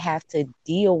 and they have to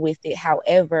deal with it.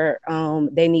 However,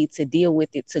 they need to deal with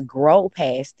it to grow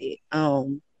past it.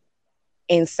 And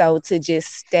so to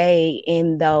just stay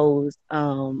in those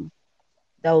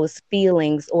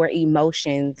feelings or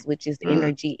emotions, which is Mm.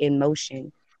 energy in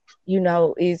motion,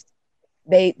 is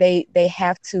they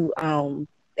have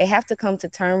to come to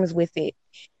terms with it,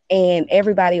 and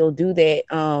everybody will do that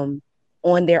on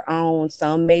their own.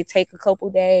 Some may take a couple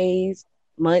days,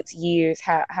 months, years,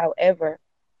 however,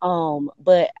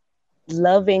 but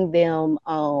loving them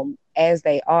as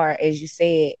they are, as you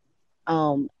said,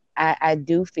 um, I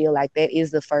do feel like that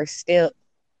is the first step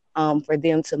for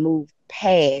them to move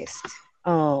past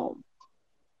um,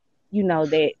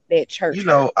 that church You hurt.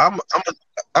 know,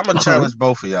 I'm gonna challenge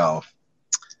both of y'all.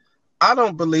 I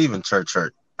don't believe in church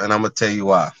hurt, and I'm gonna tell you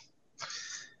why.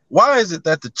 Why is it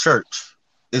that the church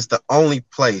is the only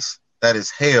place that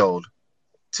is held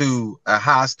to a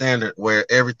high standard where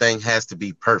everything has to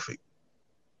be perfect?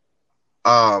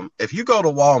 If you go to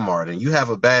Walmart and you have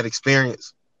a bad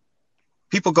experience,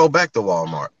 people go back to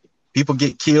Walmart. People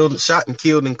get killed, shot and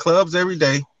killed in clubs every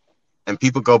day, and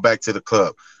people go back to the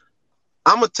club.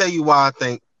 I'm gonna tell you why I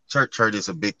think church hurt is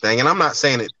a big thing, and I'm not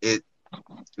saying it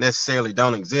necessarily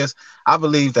don't exist. I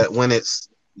believe that when it's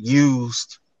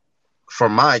used,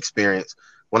 from my experience,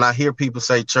 when I hear people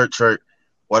say church hurt,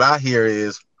 what I hear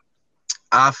is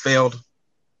I failed,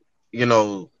 you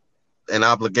know, an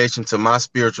obligation to my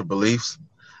spiritual beliefs.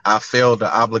 I failed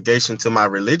the obligation to my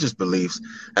religious beliefs,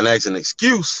 and as an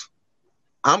excuse,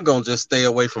 I'm gonna just stay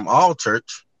away from all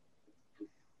church,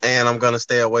 and I'm gonna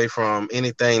stay away from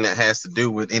anything that has to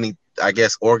do with any, I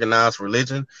guess, organized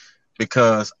religion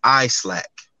because I slack.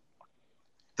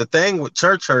 The thing with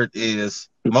church hurt is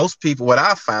most people, what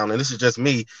I found, and this is just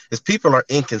me, is people are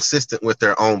inconsistent with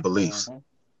their own beliefs.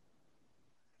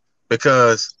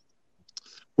 Because,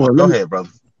 Well, go ahead, brother.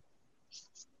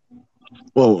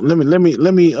 Well, let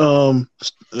me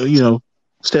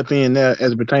step in there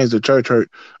as it pertains to church hurt.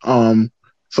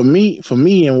 For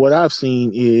me, and what I've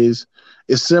seen is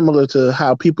it's similar to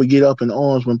how people get up in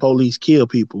arms when police kill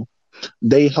people.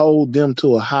 They hold them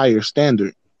to a higher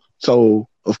standard. So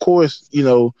of course,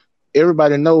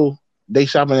 everybody know they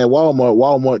shopping at Walmart.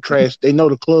 Walmart trash. They know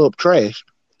the club trash.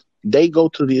 They go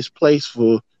to this place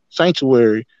for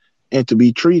sanctuary and to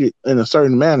be treated in a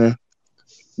certain manner.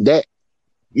 That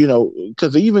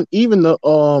because even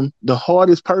the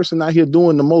hardest person out here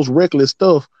doing the most reckless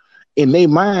stuff, in their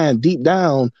mind, deep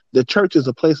down, the church is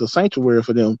a place of sanctuary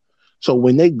for them. So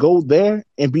when they go there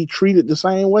and be treated the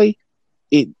same way,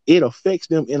 it affects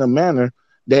them in a manner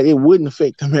that it wouldn't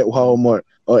affect them at Walmart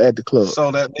or at the club.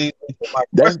 So that leads me to my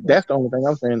question. That's the only thing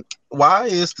I'm saying. Why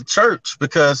is the church?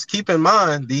 Because keep in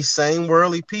mind, these same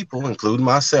worldly people, including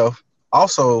myself,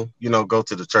 also, go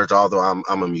to the church. Although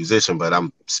I'm a musician, but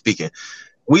I'm speaking.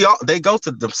 They go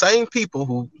to the same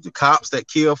people the cops that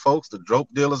kill folks, the dope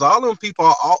dealers, all them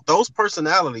people, those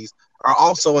personalities are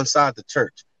also inside the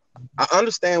church. I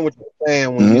understand what you're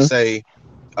saying when you say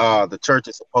the church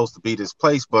is supposed to be this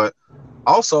place, but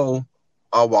also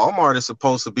Walmart is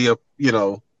supposed to be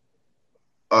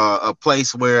a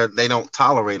place where they don't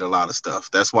tolerate a lot of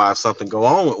stuff. That's why if something go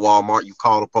on with Walmart, you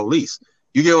call the police.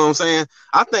 You get what I'm saying?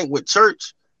 I think with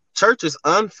church is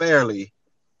unfairly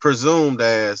presumed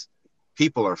as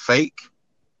people are fake.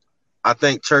 I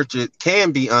think church, it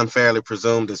can be unfairly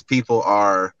presumed as people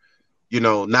are,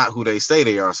 not who they say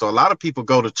they are. So a lot of people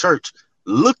go to church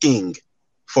looking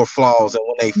for flaws, and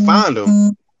when they find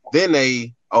them, then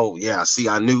they, oh yeah, see,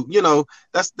 I knew,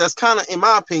 that's kind of, in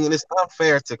my opinion, it's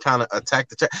unfair to kind of attack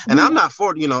the church. And I'm not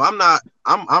for,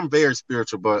 I'm very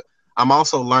spiritual, but I'm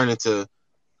also learning to,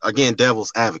 again,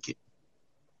 devil's advocate.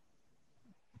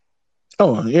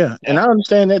 Oh yeah, and I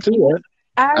understand that too.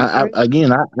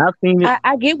 I've seen it.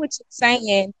 I get what you're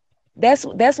saying.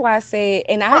 That's why I said,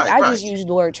 and I just use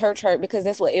the word church hurt because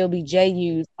that's what LBJ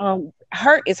used.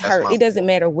 Hurt is hurt. It doesn't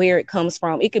matter where it comes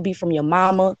from. It could be from your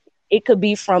mama. It could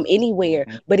be from anywhere.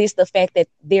 But it's the fact that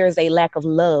there is a lack of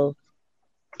love,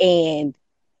 and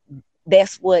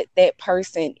that's what that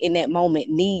person in that moment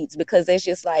needs. Because it's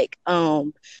just like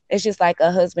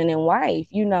a husband and wife.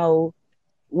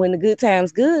 When the good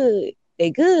times good, they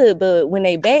good, but when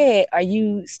they bad, are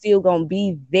you still gonna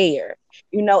be there?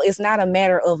 It's not a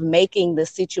matter of making the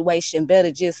situation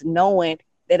better, just knowing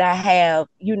that I have,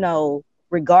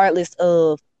 regardless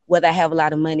of whether I have a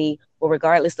lot of money or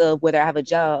regardless of whether I have a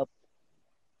job,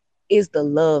 is the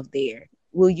love there?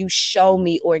 Will you show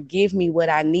me or give me what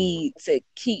I need to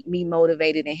keep me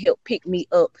motivated and help pick me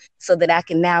up so that I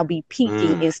can now be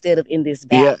peaking instead of in this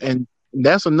battle? Yeah, and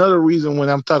that's another reason when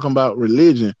I'm talking about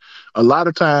religion. A lot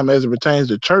of time, as it pertains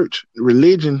to church,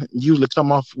 religion usually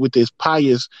come off with this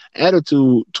pious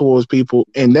attitude towards people,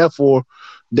 and therefore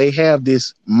they have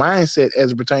this mindset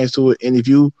as it pertains to it. And if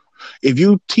you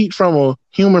teach from a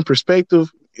human perspective,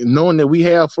 knowing that we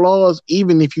have flaws,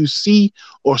 even if you see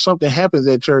or something happens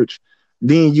at church,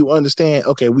 then you understand,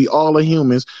 okay, we all are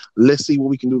humans. Let's see what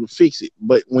we can do to fix it.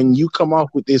 But when you come off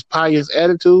with this pious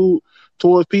attitude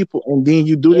towards people and then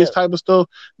you do this type of stuff,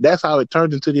 that's how it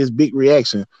turns into this big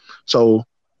reaction. So,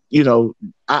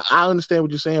 I understand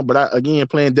what you're saying, but again,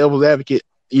 playing devil's advocate,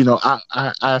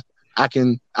 I've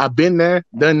been there,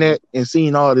 done that, and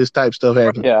seen all this type of stuff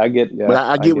happen. Yeah, I get. Yeah, but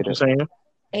I get what you're saying.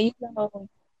 And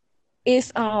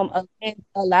It's a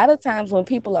lot of times when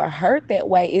people are hurt that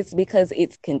way, it's because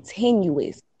it's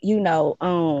continuous.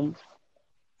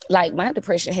 Like my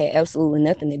depression had absolutely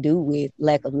nothing to do with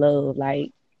lack of love.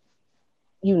 Like,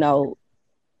 you know,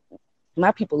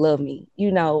 my people love me,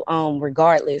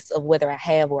 regardless of whether I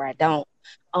have or I don't.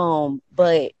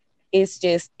 But it's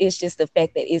just the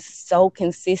fact that it's so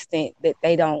consistent that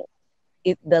they don't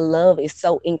the love is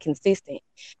so inconsistent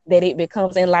that it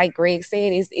becomes, and like Greg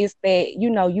said, it's that,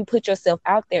 you put yourself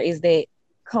out there, is that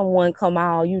come one, come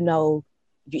all, you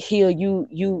heal,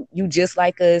 you just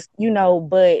like us,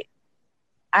 but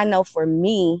I know for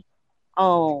me,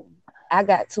 um, I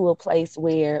got to a place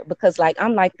where, because like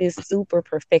I'm like this super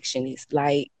perfectionist,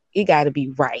 like it gotta be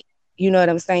right. You know what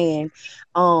I'm saying?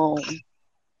 Um,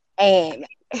 and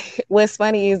what's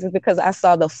funny is because I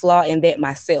saw the flaw in that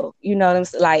myself. You know what I'm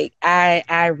saying? Like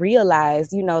I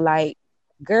realized, like,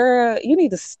 girl, you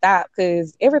need to stop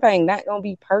because everything not gonna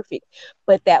be perfect.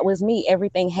 But that was me.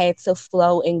 Everything had to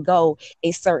flow and go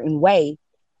a certain way.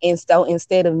 And so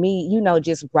instead of me,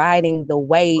 just riding the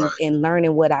wave Right. and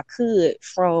learning what I could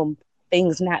from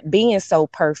things not being so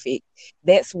perfect,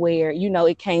 that's where,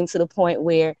 it came to the point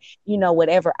where,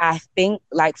 whatever I think,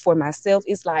 like for myself,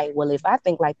 it's like, well, if I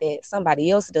think like that,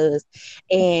 somebody else does.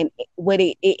 And what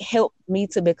it helped me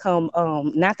to become,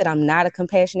 not that I'm not a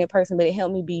compassionate person, but it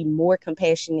helped me be more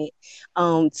compassionate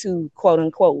to quote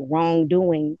unquote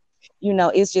wrongdoing.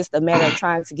 It's just a matter of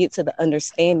trying to get to the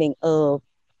understanding of,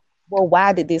 well,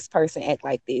 why did this person act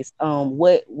like this?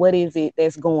 What is it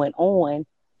that's going on?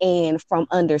 And from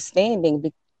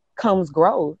understanding comes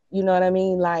growth. You know what I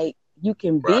mean? Like you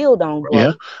can Right. build on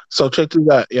Yeah. growth. So check this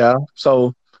out, yeah.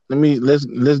 So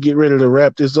let's get ready to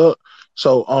wrap this up.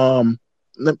 So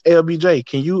LBJ,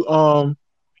 can you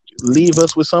leave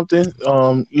us with something?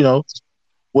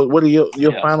 What are your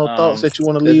Yeah. final thoughts that you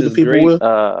want to This leave the is people great. with?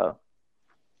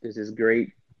 This is great.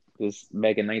 This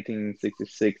back in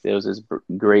 1966, there was this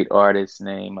great artist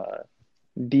named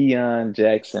Deion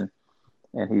Jackson,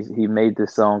 and he made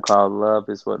this song called "Love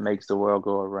Is What Makes the World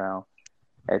Go Around."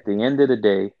 At the end of the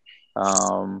day,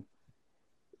 um,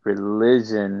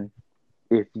 religion,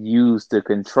 if used to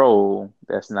control,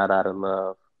 that's not out of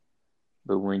love.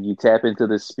 But when you tap into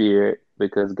the spirit,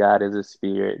 because God is a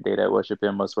spirit, they that worship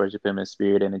him must worship him in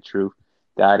spirit and in truth.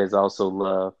 God is also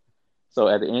love. So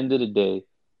at the end of the day,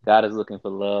 God is looking for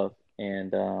love,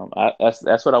 and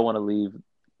that's what I want to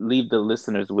leave the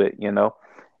listeners with.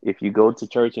 If you go to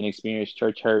church and experience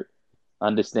church hurt,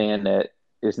 understand that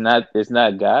it's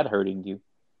not God hurting you,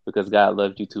 because God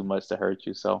loved you too much to hurt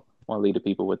you. So I want to leave the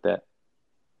people with that.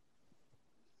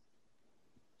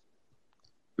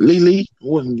 Lily,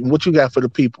 what you got for the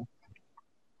people?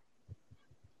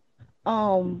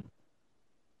 Um,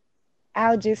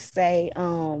 I'll just say,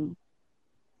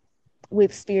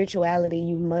 with spirituality,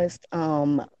 you must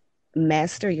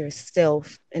master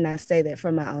yourself. And I say that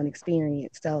from my own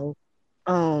experience. So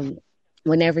um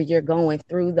whenever you're going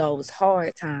through those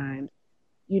hard times,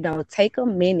 take a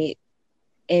minute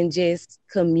and just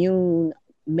commune,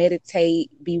 meditate,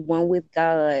 be one with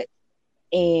God,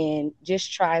 and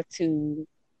just try to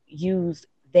use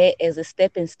that as a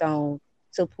stepping stone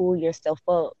to pull yourself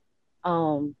up,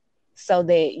 um, so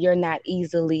that you're not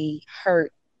easily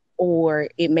hurt or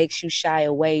it makes you shy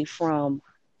away from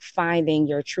finding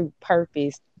your true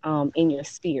purpose in your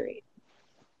spirit.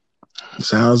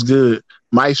 Sounds good.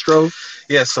 Maestro?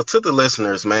 Yeah. So to the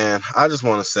listeners, man, I just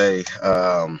want to say,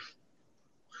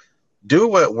 do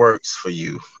what works for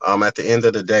you. At the end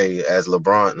of the day, as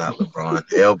LeBron, not LeBron,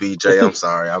 LBJ. I'm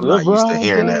sorry, I'm not used to LeBron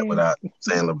hearing that James. without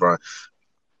saying LeBron.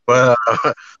 But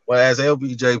well, as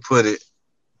LBJ put it,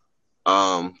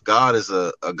 God is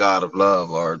a God of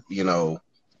love, or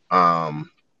um,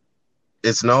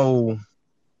 it's no.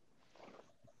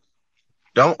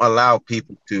 Don't allow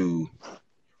people to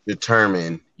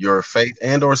determine your faith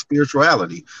and or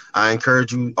spirituality. I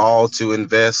encourage you all to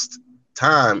invest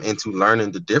time into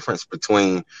learning the difference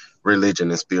between religion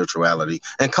and spirituality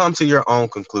and come to your own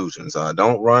conclusions.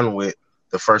 Don't run with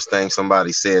the first thing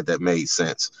somebody said that made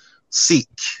sense. Seek.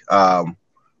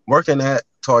 Working at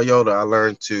Toyota, I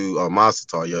learned Mazda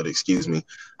Toyota, excuse me.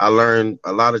 I learned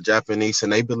a lot of Japanese,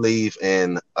 and they believe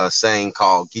in a saying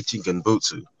called Gichi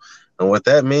Genbutsu. And what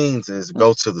that means is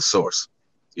go to the source.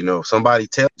 If somebody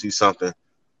tells you something,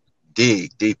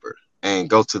 dig deeper and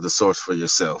go to the source for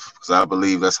yourself. Because I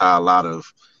believe that's how a lot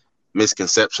of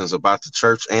misconceptions about the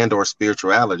church and or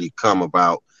spirituality come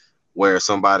about, where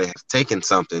somebody has taken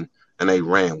something and they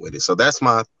ran with it. So that's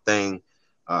my thing.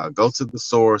 Go to the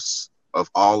source of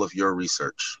all of your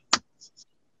research.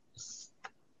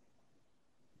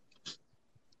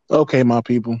 Okay, my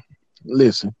people.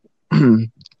 Listen.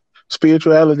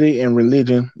 Spirituality and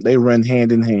religion, they run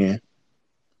hand in hand.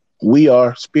 We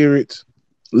are spirits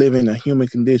living a human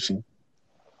condition.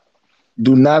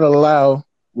 Do not allow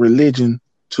religion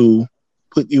to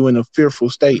put you in a fearful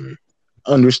state.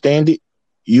 Understand it,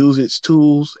 use its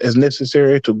tools as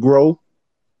necessary to grow,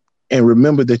 and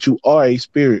remember that you are a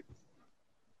spirit.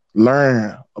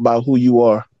 Learn about who you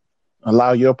are.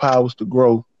 Allow your powers to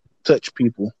grow, touch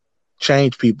people,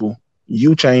 change people.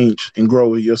 You change and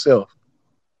grow yourself.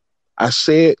 I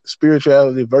said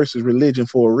spirituality versus religion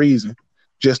for a reason,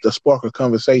 just to spark a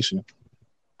conversation.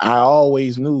 I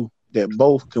always knew that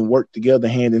both can work together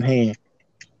hand in hand.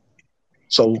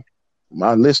 So,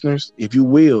 my listeners, if you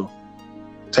will,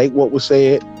 take what was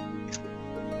said,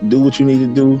 do what you need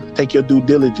to do, take your due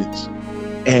diligence.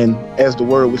 And as the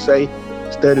word would say,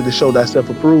 study to show thyself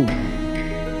approved.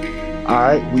 All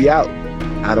right, we out.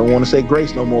 I don't want to say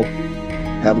grace no more.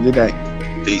 Have a good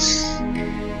day. Peace.